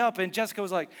thumbs up. And Jessica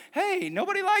was like, hey,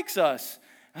 nobody likes us.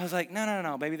 I was like,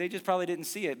 no, baby, they just probably didn't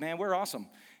see it, man. We're awesome,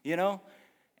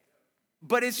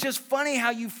 But it's just funny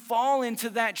how you fall into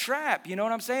that trap. You know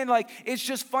what I'm saying? It's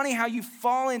just funny how you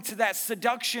fall into that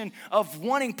seduction of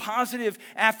wanting positive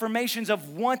affirmations, of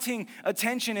wanting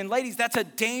attention. And ladies, that's a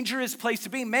dangerous place to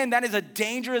be. Men, that is a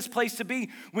dangerous place to be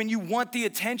when you want the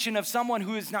attention of someone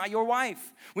who is not your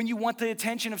wife, when you want the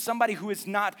attention of somebody who is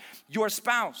not your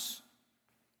spouse.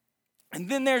 And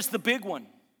then there's the big one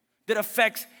that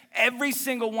affects every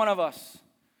single one of us.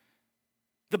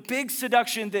 The big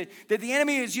seduction that the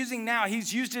enemy is using now,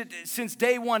 he's used it since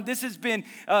day one. This has been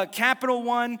capital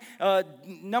one,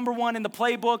 number one in the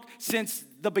playbook since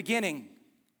the beginning.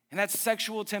 And that's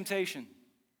sexual temptation.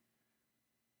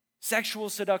 Sexual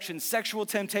seduction, sexual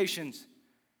temptations.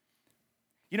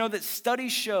 That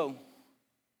studies show,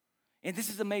 and this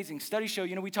is amazing, studies show,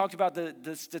 we talked about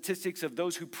the statistics of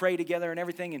those who pray together and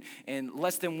everything, and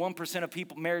less than 1%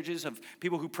 of marriages of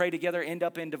people who pray together end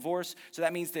up in divorce. So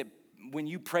that means that when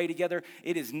you pray together,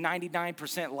 it is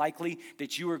 99% likely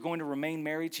that you are going to remain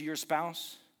married to your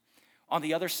spouse. On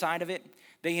the other side of it,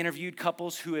 they interviewed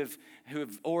couples who have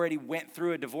already went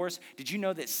through a divorce. Did you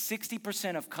know that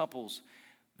 60% of couples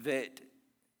that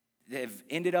have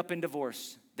ended up in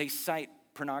divorce, they cite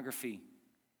pornography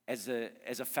as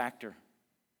a factor,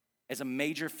 as a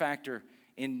major factor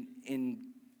in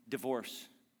divorce.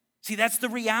 See, that's the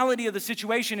reality of the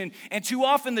situation. And too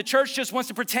often the church just wants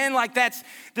to pretend like that's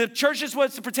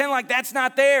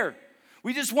not there.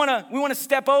 We want to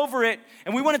step over it,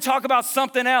 and we want to talk about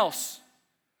something else.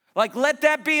 Like, let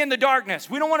that be in the darkness.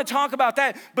 We don't want to talk about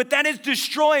that, but that is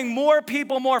destroying more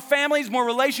people, more families, more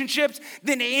relationships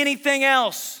than anything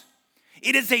else.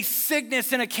 It is a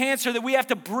sickness and a cancer that we have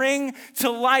to bring to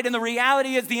light. And the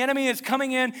reality is the enemy is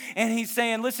coming in and he's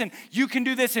saying, listen, you can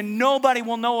do this and nobody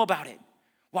will know about it.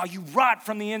 While you rot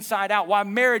from the inside out, while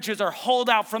marriages are holed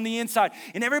out from the inside.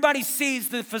 And everybody sees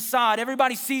the facade,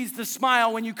 everybody sees the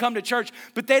smile when you come to church,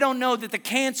 but they don't know that the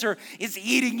cancer is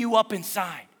eating you up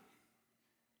inside.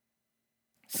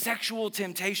 Sexual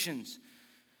temptations.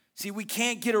 See, we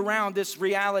can't get around this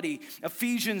reality.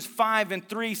 Ephesians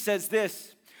 5:3 says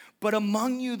this, but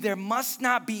among you there must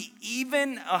not be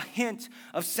even a hint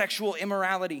of sexual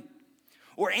immorality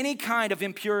or any kind of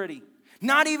impurity.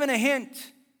 Not even a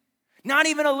hint. Not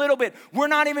even a little bit. We're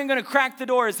not even going to crack the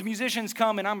door as the musicians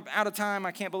come, and I'm out of time.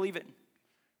 I can't believe it.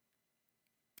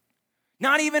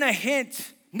 Not even a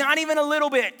hint. Not even a little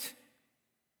bit.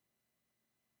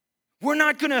 We're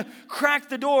not going to crack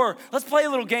the door. Let's play a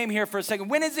little game here for a second.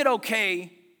 When is it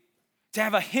okay to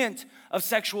have a hint of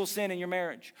sexual sin in your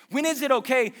marriage? When is it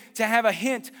okay to have a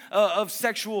hint of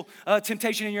sexual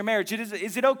temptation in your marriage?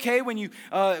 Is it okay when you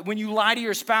lie to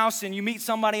your spouse and you meet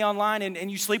somebody online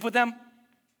and you sleep with them?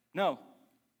 No,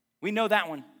 we know that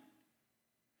one.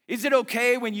 Is it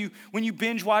okay when you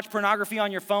binge watch pornography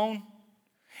on your phone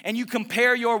and you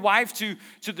compare your wife to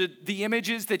the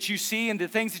images that you see and the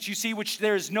things that you see, which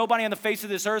there is nobody on the face of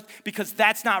this earth, because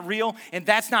that's not real and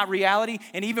that's not reality,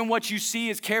 and even what you see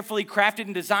is carefully crafted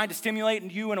and designed to stimulate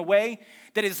you in a way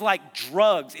that is like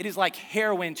drugs. It is like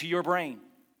heroin to your brain.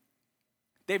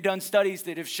 They've done studies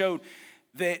that have showed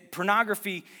that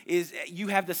pornography is, you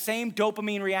have the same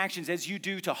dopamine reactions as you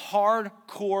do to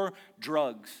hardcore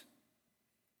drugs.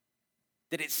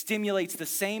 That it stimulates the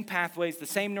same pathways, the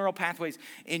same neural pathways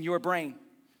in your brain.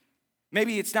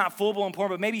 Maybe it's not full-blown porn,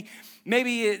 but maybe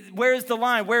where's the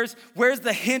line? Where's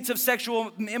the hint of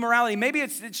sexual immorality? Maybe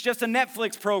it's just a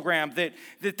Netflix program that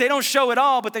they don't show it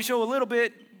all, but they show a little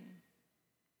bit.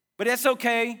 But that's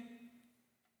okay.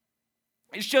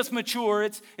 It's just mature.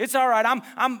 It's all right.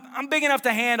 I'm big enough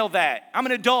to handle that. I'm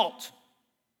an adult.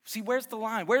 See, where's the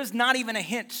line? Where's not even a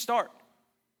hint to start?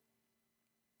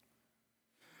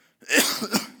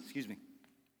 Excuse me.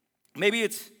 Maybe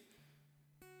is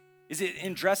it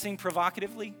in dressing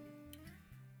provocatively?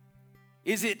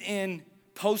 Is it in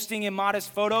posting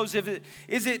immodest photos?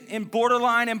 Is it in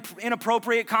borderline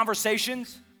inappropriate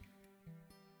conversations?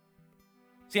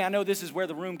 See, I know this is where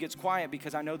the room gets quiet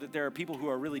because I know that there are people who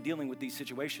are really dealing with these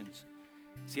situations.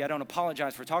 See, I don't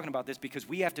apologize for talking about this because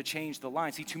we have to change the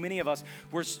line. See, too many of us,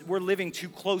 we're living too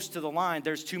close to the line.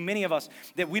 There's too many of us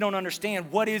that we don't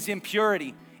understand what is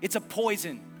impurity. It's a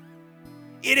poison.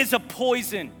 It is a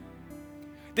poison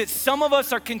that some of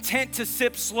us are content to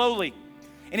sip slowly.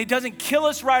 And it doesn't kill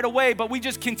us right away, but we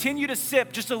just continue to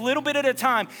sip just a little bit at a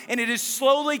time. And it is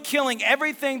slowly killing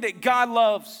everything that God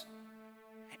loves.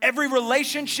 Every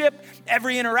relationship,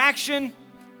 every interaction,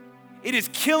 it is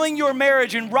killing your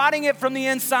marriage and rotting it from the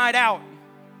inside out.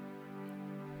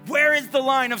 Where is the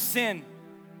line of sin?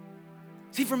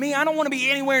 See, for me, I don't want to be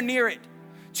anywhere near it.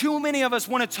 Too many of us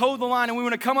want to toe the line and we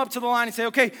want to come up to the line and say,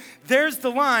 okay, there's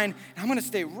the line, and I'm going to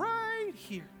stay right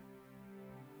here.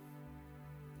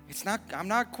 I'm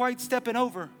not quite stepping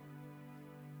over.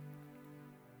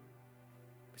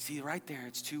 But see, right there,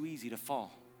 it's too easy to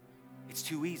fall. It's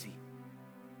too easy.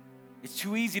 It's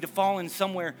too easy to fall in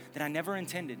somewhere that I never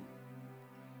intended.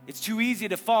 It's too easy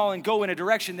to fall and go in a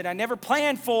direction that I never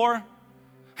planned for.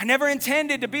 I never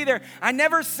intended to be there. I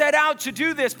never set out to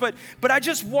do this, but I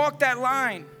just walked that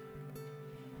line.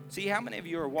 See, how many of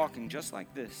you are walking just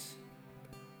like this?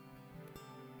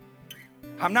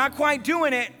 I'm not quite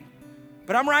doing it,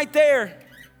 but I'm right there.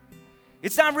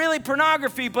 It's not really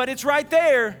pornography, but it's right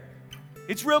there.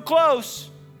 It's real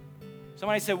close.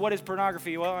 Somebody said, what is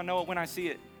pornography? Well, I know it when I see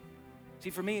it. See,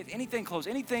 for me, anything close,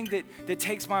 anything that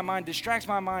takes my mind, distracts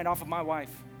my mind off of my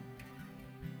wife.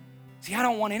 See, I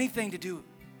don't want anything to do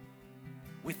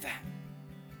with that.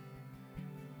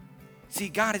 See,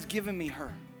 God has given me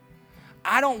her.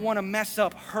 I don't want to mess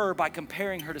up her by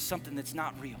comparing her to something that's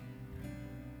not real.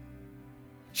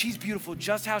 She's beautiful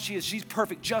just how she is. She's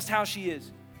perfect just how she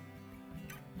is.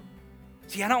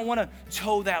 See, I don't want to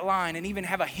toe that line and even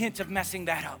have a hint of messing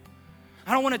that up.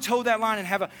 I don't want to toe that line and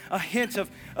have a hint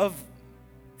of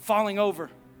falling over.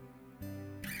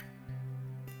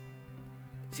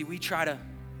 See, we try to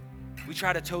we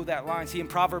try to toe that line. See, in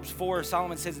Proverbs 4,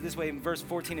 Solomon says it this way in verse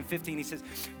 14 and 15. He says,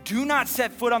 do not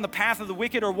set foot on the path of the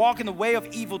wicked or walk in the way of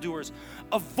evildoers.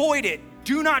 Avoid it.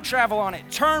 Do not travel on it.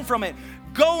 Turn from it.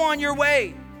 Go on your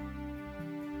way.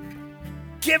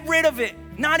 Get rid of it.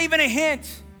 Not even a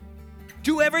hint.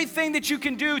 Do everything that you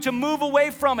can do to move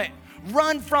away from it.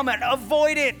 Run from it.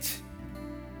 Avoid it.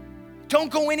 Don't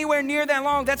go anywhere near that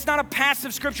long. That's not a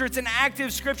passive scripture. It's an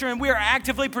active scripture, and we are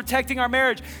actively protecting our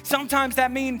marriage. Sometimes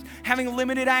that means having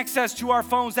limited access to our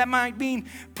phones. That might mean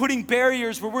putting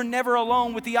barriers where we're never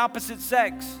alone with the opposite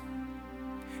sex.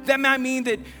 That might mean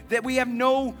that we have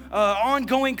no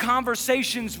ongoing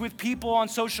conversations with people on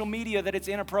social media that it's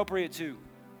inappropriate to.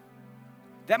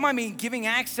 That might mean giving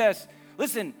access.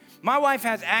 Listen, my wife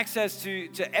has access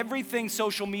to everything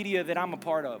social media that I'm a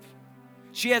part of.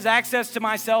 She has access to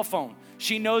my cell phone.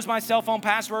 She knows my cell phone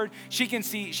password. She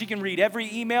can read every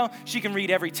email. She can read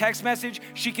every text message.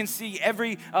 She can see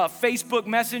every Facebook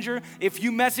Messenger. If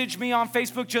you message me on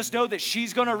Facebook, just know that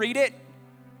she's going to read it.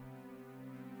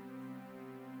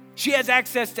 She has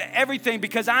access to everything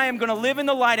because I am going to live in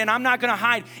the light and I'm not going to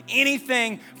hide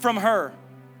anything from her.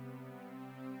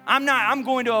 I'm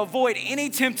going to avoid any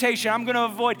temptation. I'm going to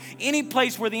avoid any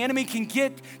place where the enemy can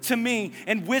get to me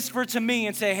and whisper to me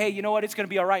and say, hey, you know what? It's going to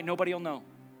be all right. Nobody will know.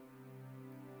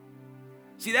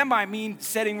 See, that might mean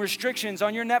setting restrictions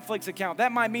on your Netflix account.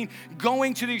 That might mean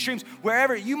going to the extremes.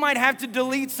 Wherever, you might have to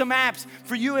delete some apps.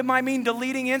 For you, it might mean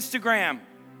deleting Instagram.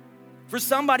 For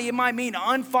somebody, it might mean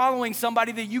unfollowing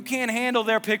somebody that you can't handle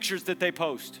their pictures that they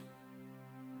post.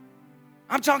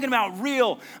 I'm talking about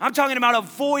real. I'm talking about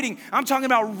avoiding. I'm talking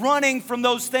about running from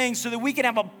those things so that we can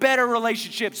have a better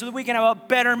relationship, so that we can have a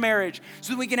better marriage,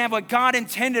 so that we can have what God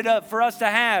intended for us to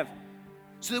have,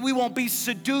 so that we won't be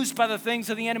seduced by the things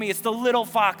of the enemy. It's the little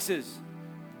foxes.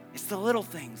 It's the little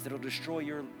things that will destroy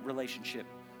your relationship.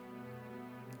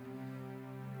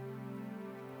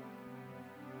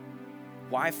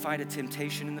 Why fight a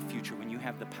temptation in the future when you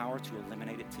have the power to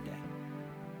eliminate it today?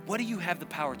 What do you have the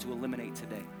power to eliminate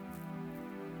today?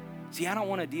 See, I don't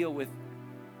want to deal with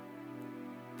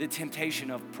the temptation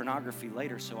of pornography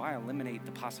later, so I eliminate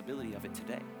the possibility of it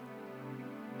today.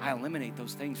 I eliminate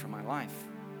those things from my life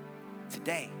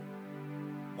today.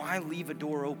 Why leave a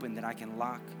door open that I can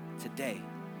lock today?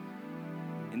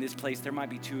 In this place, there might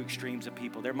be two extremes of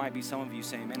people. There might be some of you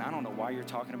saying, man, I don't know why you're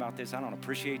talking about this. I don't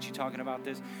appreciate you talking about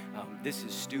this. This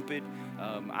is stupid.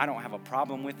 I don't have a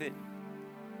problem with it.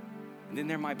 And then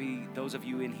there might be those of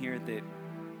you in here that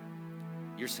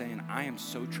you're saying, I am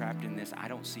so trapped in this, I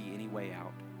don't see any way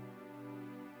out.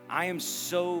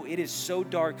 It is so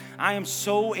dark. I am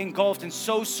so engulfed and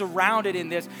so surrounded in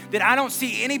this that I don't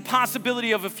see any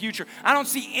possibility of a future. I don't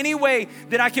see any way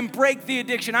that I can break the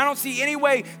addiction. I don't see any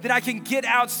way that I can get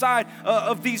outside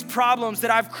of these problems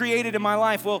that I've created in my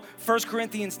life. Well, 1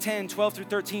 Corinthians 10, 12 through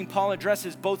 13, Paul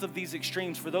addresses both of these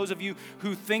extremes. For those of you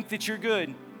who think that you're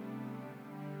good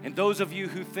and those of you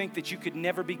who think that you could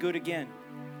never be good again,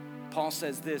 Paul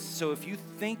says this, so if you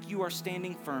think you are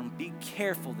standing firm, be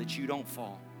careful that you don't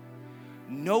fall.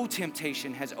 No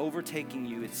temptation has overtaken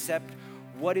you except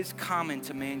what is common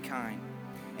to mankind.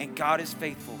 And God is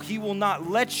faithful. He will not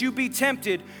let you be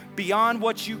tempted beyond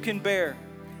what you can bear.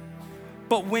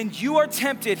 But when you are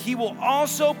tempted, He will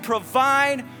also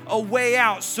provide a way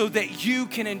out so that you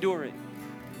can endure it.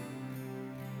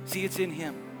 See, it's in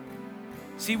Him.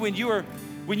 See, when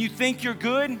you think you're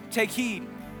good, take heed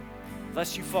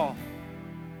lest you fall.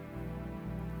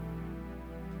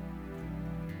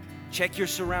 Check your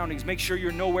surroundings. Make sure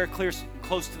you're nowhere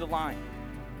close to the line.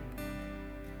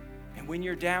 And when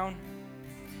you're down,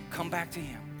 come back to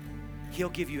Him. He'll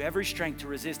give you every strength to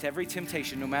resist every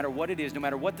temptation, no matter what it is, no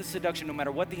matter what the seduction, no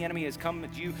matter what the enemy has come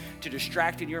at you to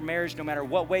distract in your marriage, no matter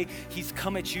what way he's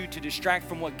come at you to distract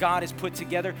from what God has put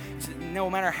together, no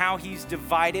matter how he's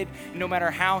divided, no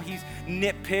matter how he's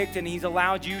nitpicked and he's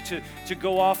allowed you to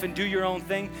go off and do your own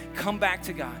thing, come back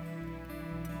to God.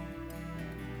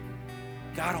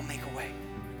 God will make a way.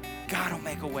 God will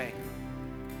make a way.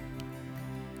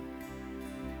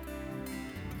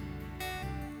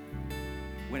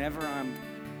 Whenever I'm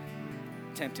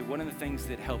tempted, one of the things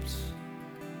that helps,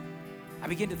 I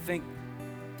begin to think,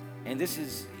 and this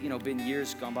has, been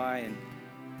years gone by,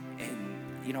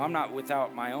 and I'm not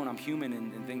without my own, I'm human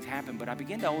and things happen, but I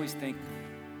begin to always think,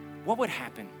 what would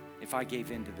happen if I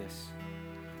gave in to this?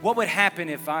 What would happen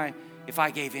if I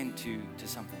gave in to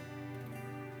something?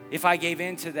 If I gave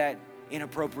in to that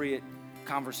inappropriate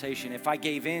conversation, if I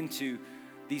gave in to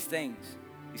these things,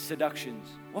 these seductions,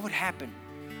 what would happen?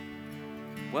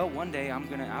 Well, one day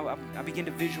I begin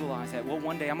to visualize that. Well,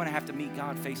 one day I'm going to have to meet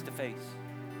God face to face.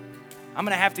 I'm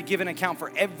going to have to give an account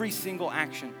for every single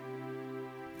action.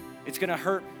 It's going to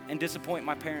hurt and disappoint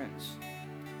my parents.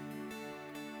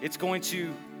 I'm going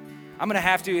to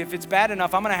have to, if it's bad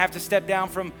enough, I'm going to have to step down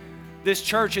from this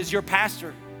church as your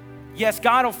pastor. Yes,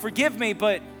 God will forgive me,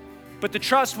 but the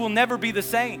trust will never be the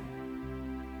same.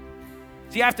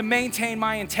 See, I have to maintain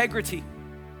my integrity.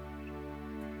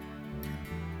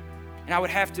 And I would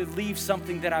have to leave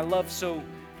something that I love so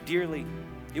dearly.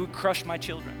 It would crush my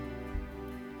children.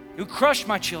 It would crush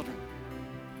my children.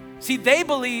 See, they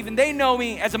believe and they know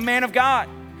me as a man of God.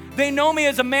 They know me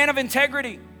as a man of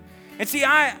integrity. And see,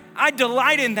 I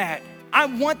delight in that. I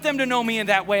want them to know me in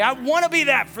that way. I want to be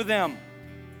that for them.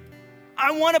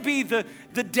 I want to be the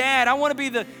dad. I want to be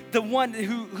the one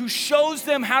who shows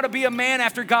them how to be a man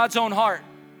after God's own heart.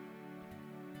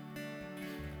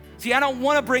 See, I don't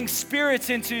want to bring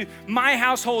spirits into my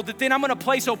household that then I'm going to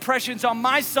place oppressions on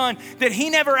my son that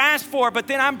he never asked for, but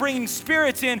then I'm bringing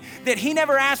spirits in that he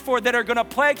never asked for that are going to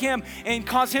plague him and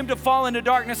cause him to fall into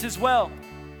darkness as well.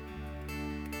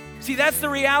 See, that's the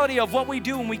reality of what we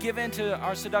do when we give in to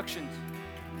our seductions.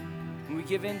 When we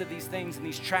give in to these things and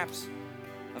these traps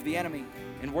of the enemy.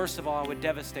 And worst of all, I would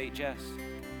devastate Jess,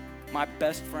 my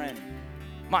best friend.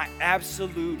 My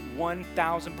absolute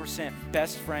 1,000%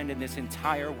 best friend in this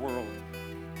entire world.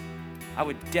 I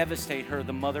would devastate her,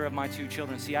 the mother of my 2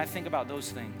 children. See, I think about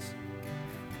those things.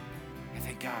 I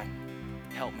think, God,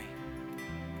 help me.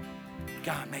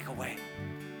 God, make a way.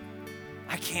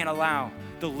 I can't allow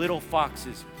the little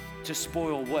foxes to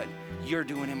spoil what you're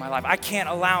doing in my life. I can't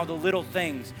allow the little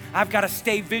things. I've got to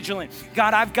stay vigilant.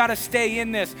 God, I've got to stay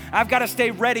in this. I've got to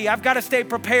stay ready. I've got to stay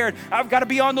prepared. I've got to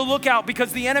be on the lookout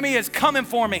because the enemy is coming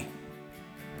for me.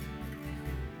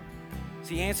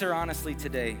 See, answer honestly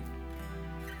today.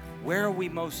 Where are we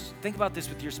most, think about this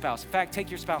with your spouse. In fact,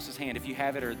 take your spouse's hand if you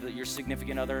have it, or your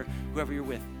significant other, whoever you're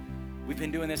with. We've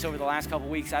been doing this over the last couple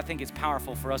weeks. I think it's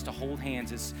powerful for us to hold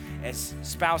hands as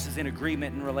spouses in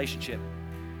agreement in relationship.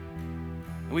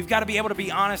 We've got to be able to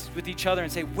be honest with each other and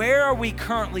say, where are we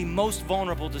currently most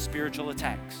vulnerable to spiritual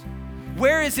attacks?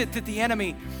 Where is it that the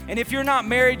enemy, and if you're not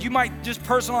married, you might just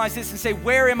personalize this and say,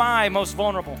 where am I most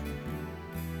vulnerable?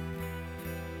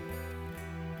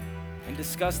 And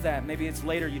discuss that. Maybe it's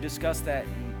later you discuss that,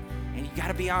 and you got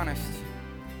to be honest.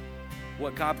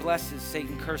 What God blesses,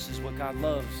 Satan curses. What God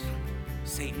loves,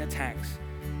 Satan attacks.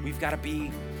 We've got to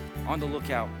be on the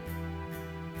lookout.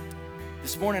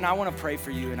 This morning, I want to pray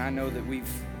for you, and I know that we've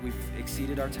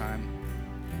exceeded our time.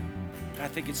 But I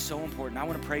think it's so important. I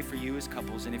want to pray for you as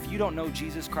couples. And if you don't know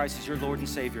Jesus Christ as your Lord and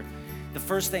Savior, the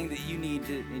first thing that you need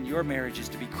in your marriage is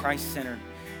to be Christ-centered.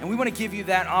 And we want to give you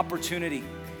that opportunity.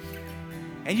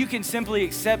 And you can simply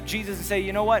accept Jesus and say,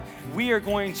 you know what? We are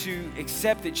going to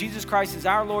accept that Jesus Christ is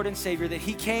our Lord and Savior, that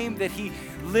He came, that He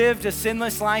lived a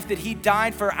sinless life, that He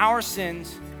died for our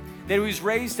sins, that He was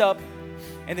raised up,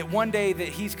 and that one day that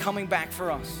He's coming back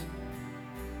for us.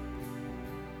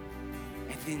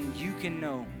 And then you can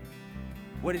know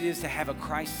what it is to have a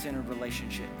Christ-centered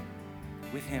relationship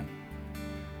with Him.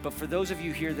 But for those of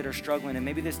you here that are struggling, and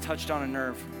maybe this touched on a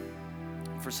nerve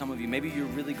for some of you, maybe you're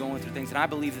really going through things, and I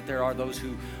believe that there are those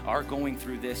who are going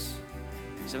through this,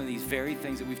 some of these very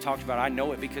things that we've talked about. I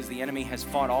know it because the enemy has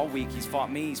fought all week. He's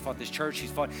fought me, he's fought this church,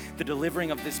 he's fought the delivering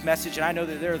of this message. And I know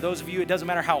that there are those of you, it doesn't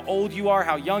matter how old you are,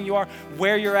 how young you are,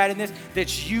 where you're at in this,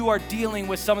 that you are dealing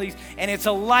with some of these, and it's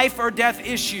a life or death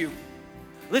issue.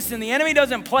 Listen, the enemy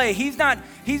doesn't play. He's not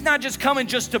just coming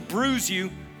just to bruise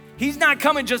you. He's not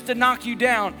coming just to knock you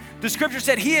down. The scripture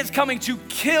said he is coming to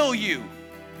kill you.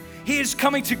 He is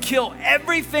coming to kill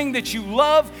everything that you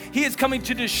love. He is coming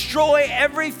to destroy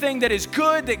everything that is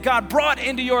good that God brought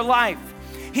into your life.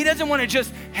 He doesn't want to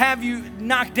just have you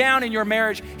knocked down in your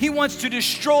marriage. He wants to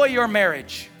destroy your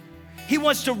marriage. He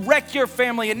wants to wreck your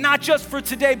family, and not just for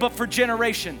today, but for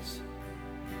generations.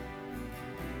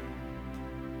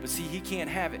 But see, he can't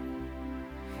have it.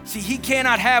 See, he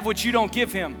cannot have what you don't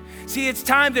give him. See, it's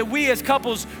time that we as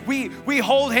couples, we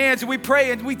hold hands and we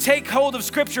pray and we take hold of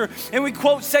scripture and we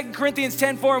quote 2 Corinthians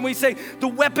 10:4 and we say, the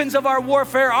weapons of our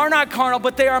warfare are not carnal,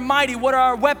 but they are mighty. What are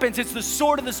our weapons? It's the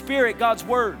sword of the Spirit, God's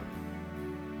word.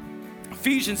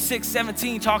 Ephesians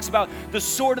 6:17 talks about the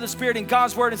sword of the Spirit in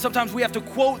God's word, and sometimes we have to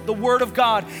quote the word of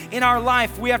God in our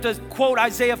life. We have to quote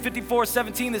Isaiah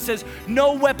 54:17 that says,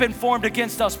 no weapon formed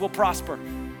against us will prosper.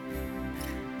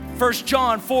 1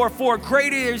 John 4:4,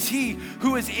 greater is he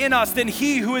who is in us than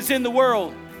he who is in the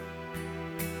world.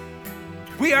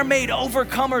 We are made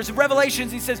overcomers. In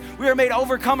Revelations, he says, we are made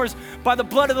overcomers by the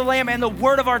blood of the Lamb and the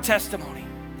word of our testimony.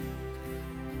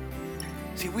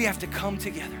 See, we have to come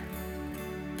together,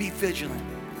 be vigilant,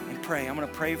 and pray. I'm going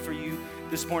to pray for you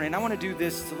this morning. And I want to do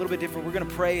this, it's a little bit different. We're going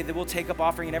to pray, then we'll take up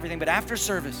offering and everything. But after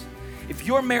service, if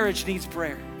your marriage needs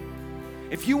prayer,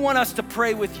 If you want us to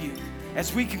pray with you,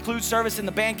 as we conclude service and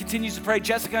the band continues to pray,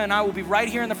 Jessica and I will be right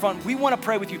here in the front. We want to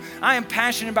pray with you. I am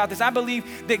passionate about this. I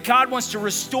believe that God wants to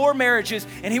restore marriages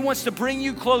and he wants to bring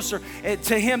you closer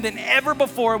to him than ever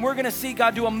before. And we're going to see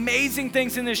God do amazing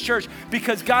things in this church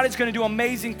because God is going to do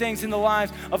amazing things in the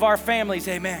lives of our families.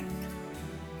 Amen.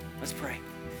 Let's pray.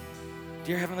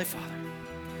 Dear Heavenly Father,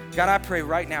 God, I pray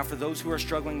right now for those who are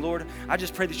struggling. Lord, I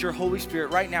just pray that your Holy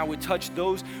Spirit right now would touch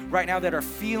those right now that are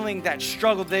feeling that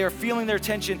struggle. They are feeling their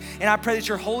tension. And I pray that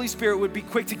your Holy Spirit would be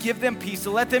quick to give them peace, to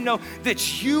let them know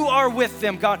that you are with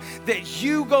them, God, that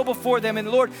you go before them. And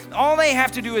Lord, all they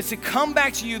have to do is to come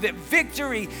back to you, that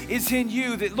victory is in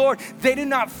you, that Lord, they do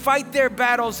not fight their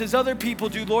battles as other people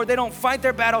do, Lord. They don't fight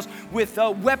their battles with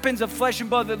weapons of flesh and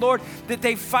blood, that Lord, that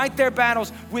they fight their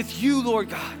battles with you, Lord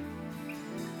God.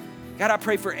 God, I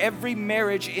pray for every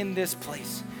marriage in this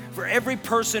place, for every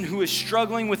person who is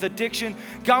struggling with addiction.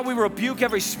 God, we rebuke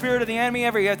every spirit of the enemy,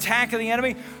 every attack of the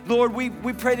enemy. Lord, we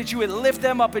pray that you would lift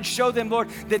them up and show them, Lord,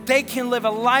 that they can live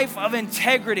a life of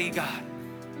integrity, God.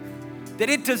 That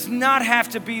it does not have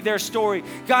to be their story.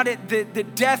 God, the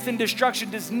death and destruction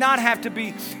does not have to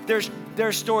be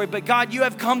their story. But God, you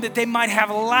have come that they might have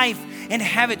life and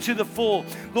have it to the full.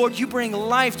 Lord, you bring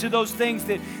life to those things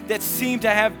that seem to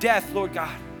have death, Lord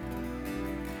God.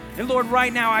 And Lord,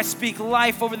 right now I speak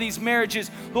life over these marriages.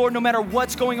 Lord, no matter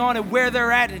what's going on and where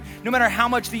they're at, and no matter how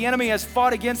much the enemy has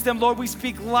fought against them, Lord, we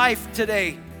speak life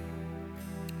today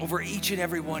over each and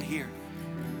every one here.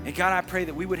 And God, I pray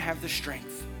that we would have the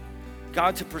strength,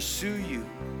 God, to pursue you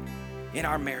in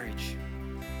our marriage.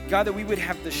 God, that we would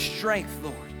have the strength,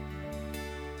 Lord,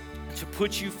 to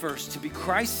put you first, to be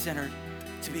Christ-centered,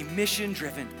 to be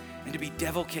mission-driven, and to be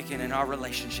devil-kicking in our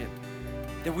relationship.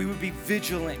 That we would be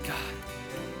vigilant, God.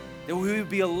 That we would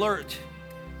be alert,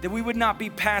 that we would not be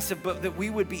passive, but that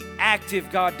we would be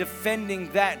active, God,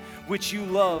 defending that which you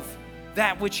love,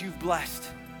 that which you've blessed.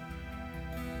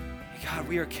 And God,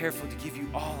 we are careful to give you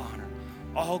all honor,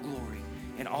 all glory,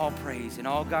 and all praise. And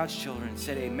all God's children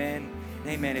said amen and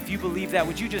amen. If you believe that,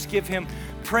 would you just give him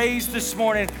praise this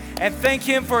morning and thank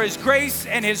him for his grace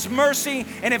and his mercy?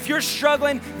 And if you're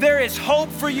struggling, there is hope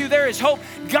for you. There is hope.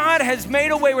 God has made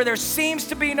a way where there seems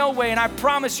to be no way. And I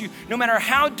promise you, no matter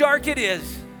how dark it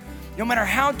is,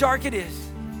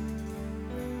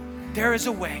 there is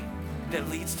a way that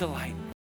leads to light.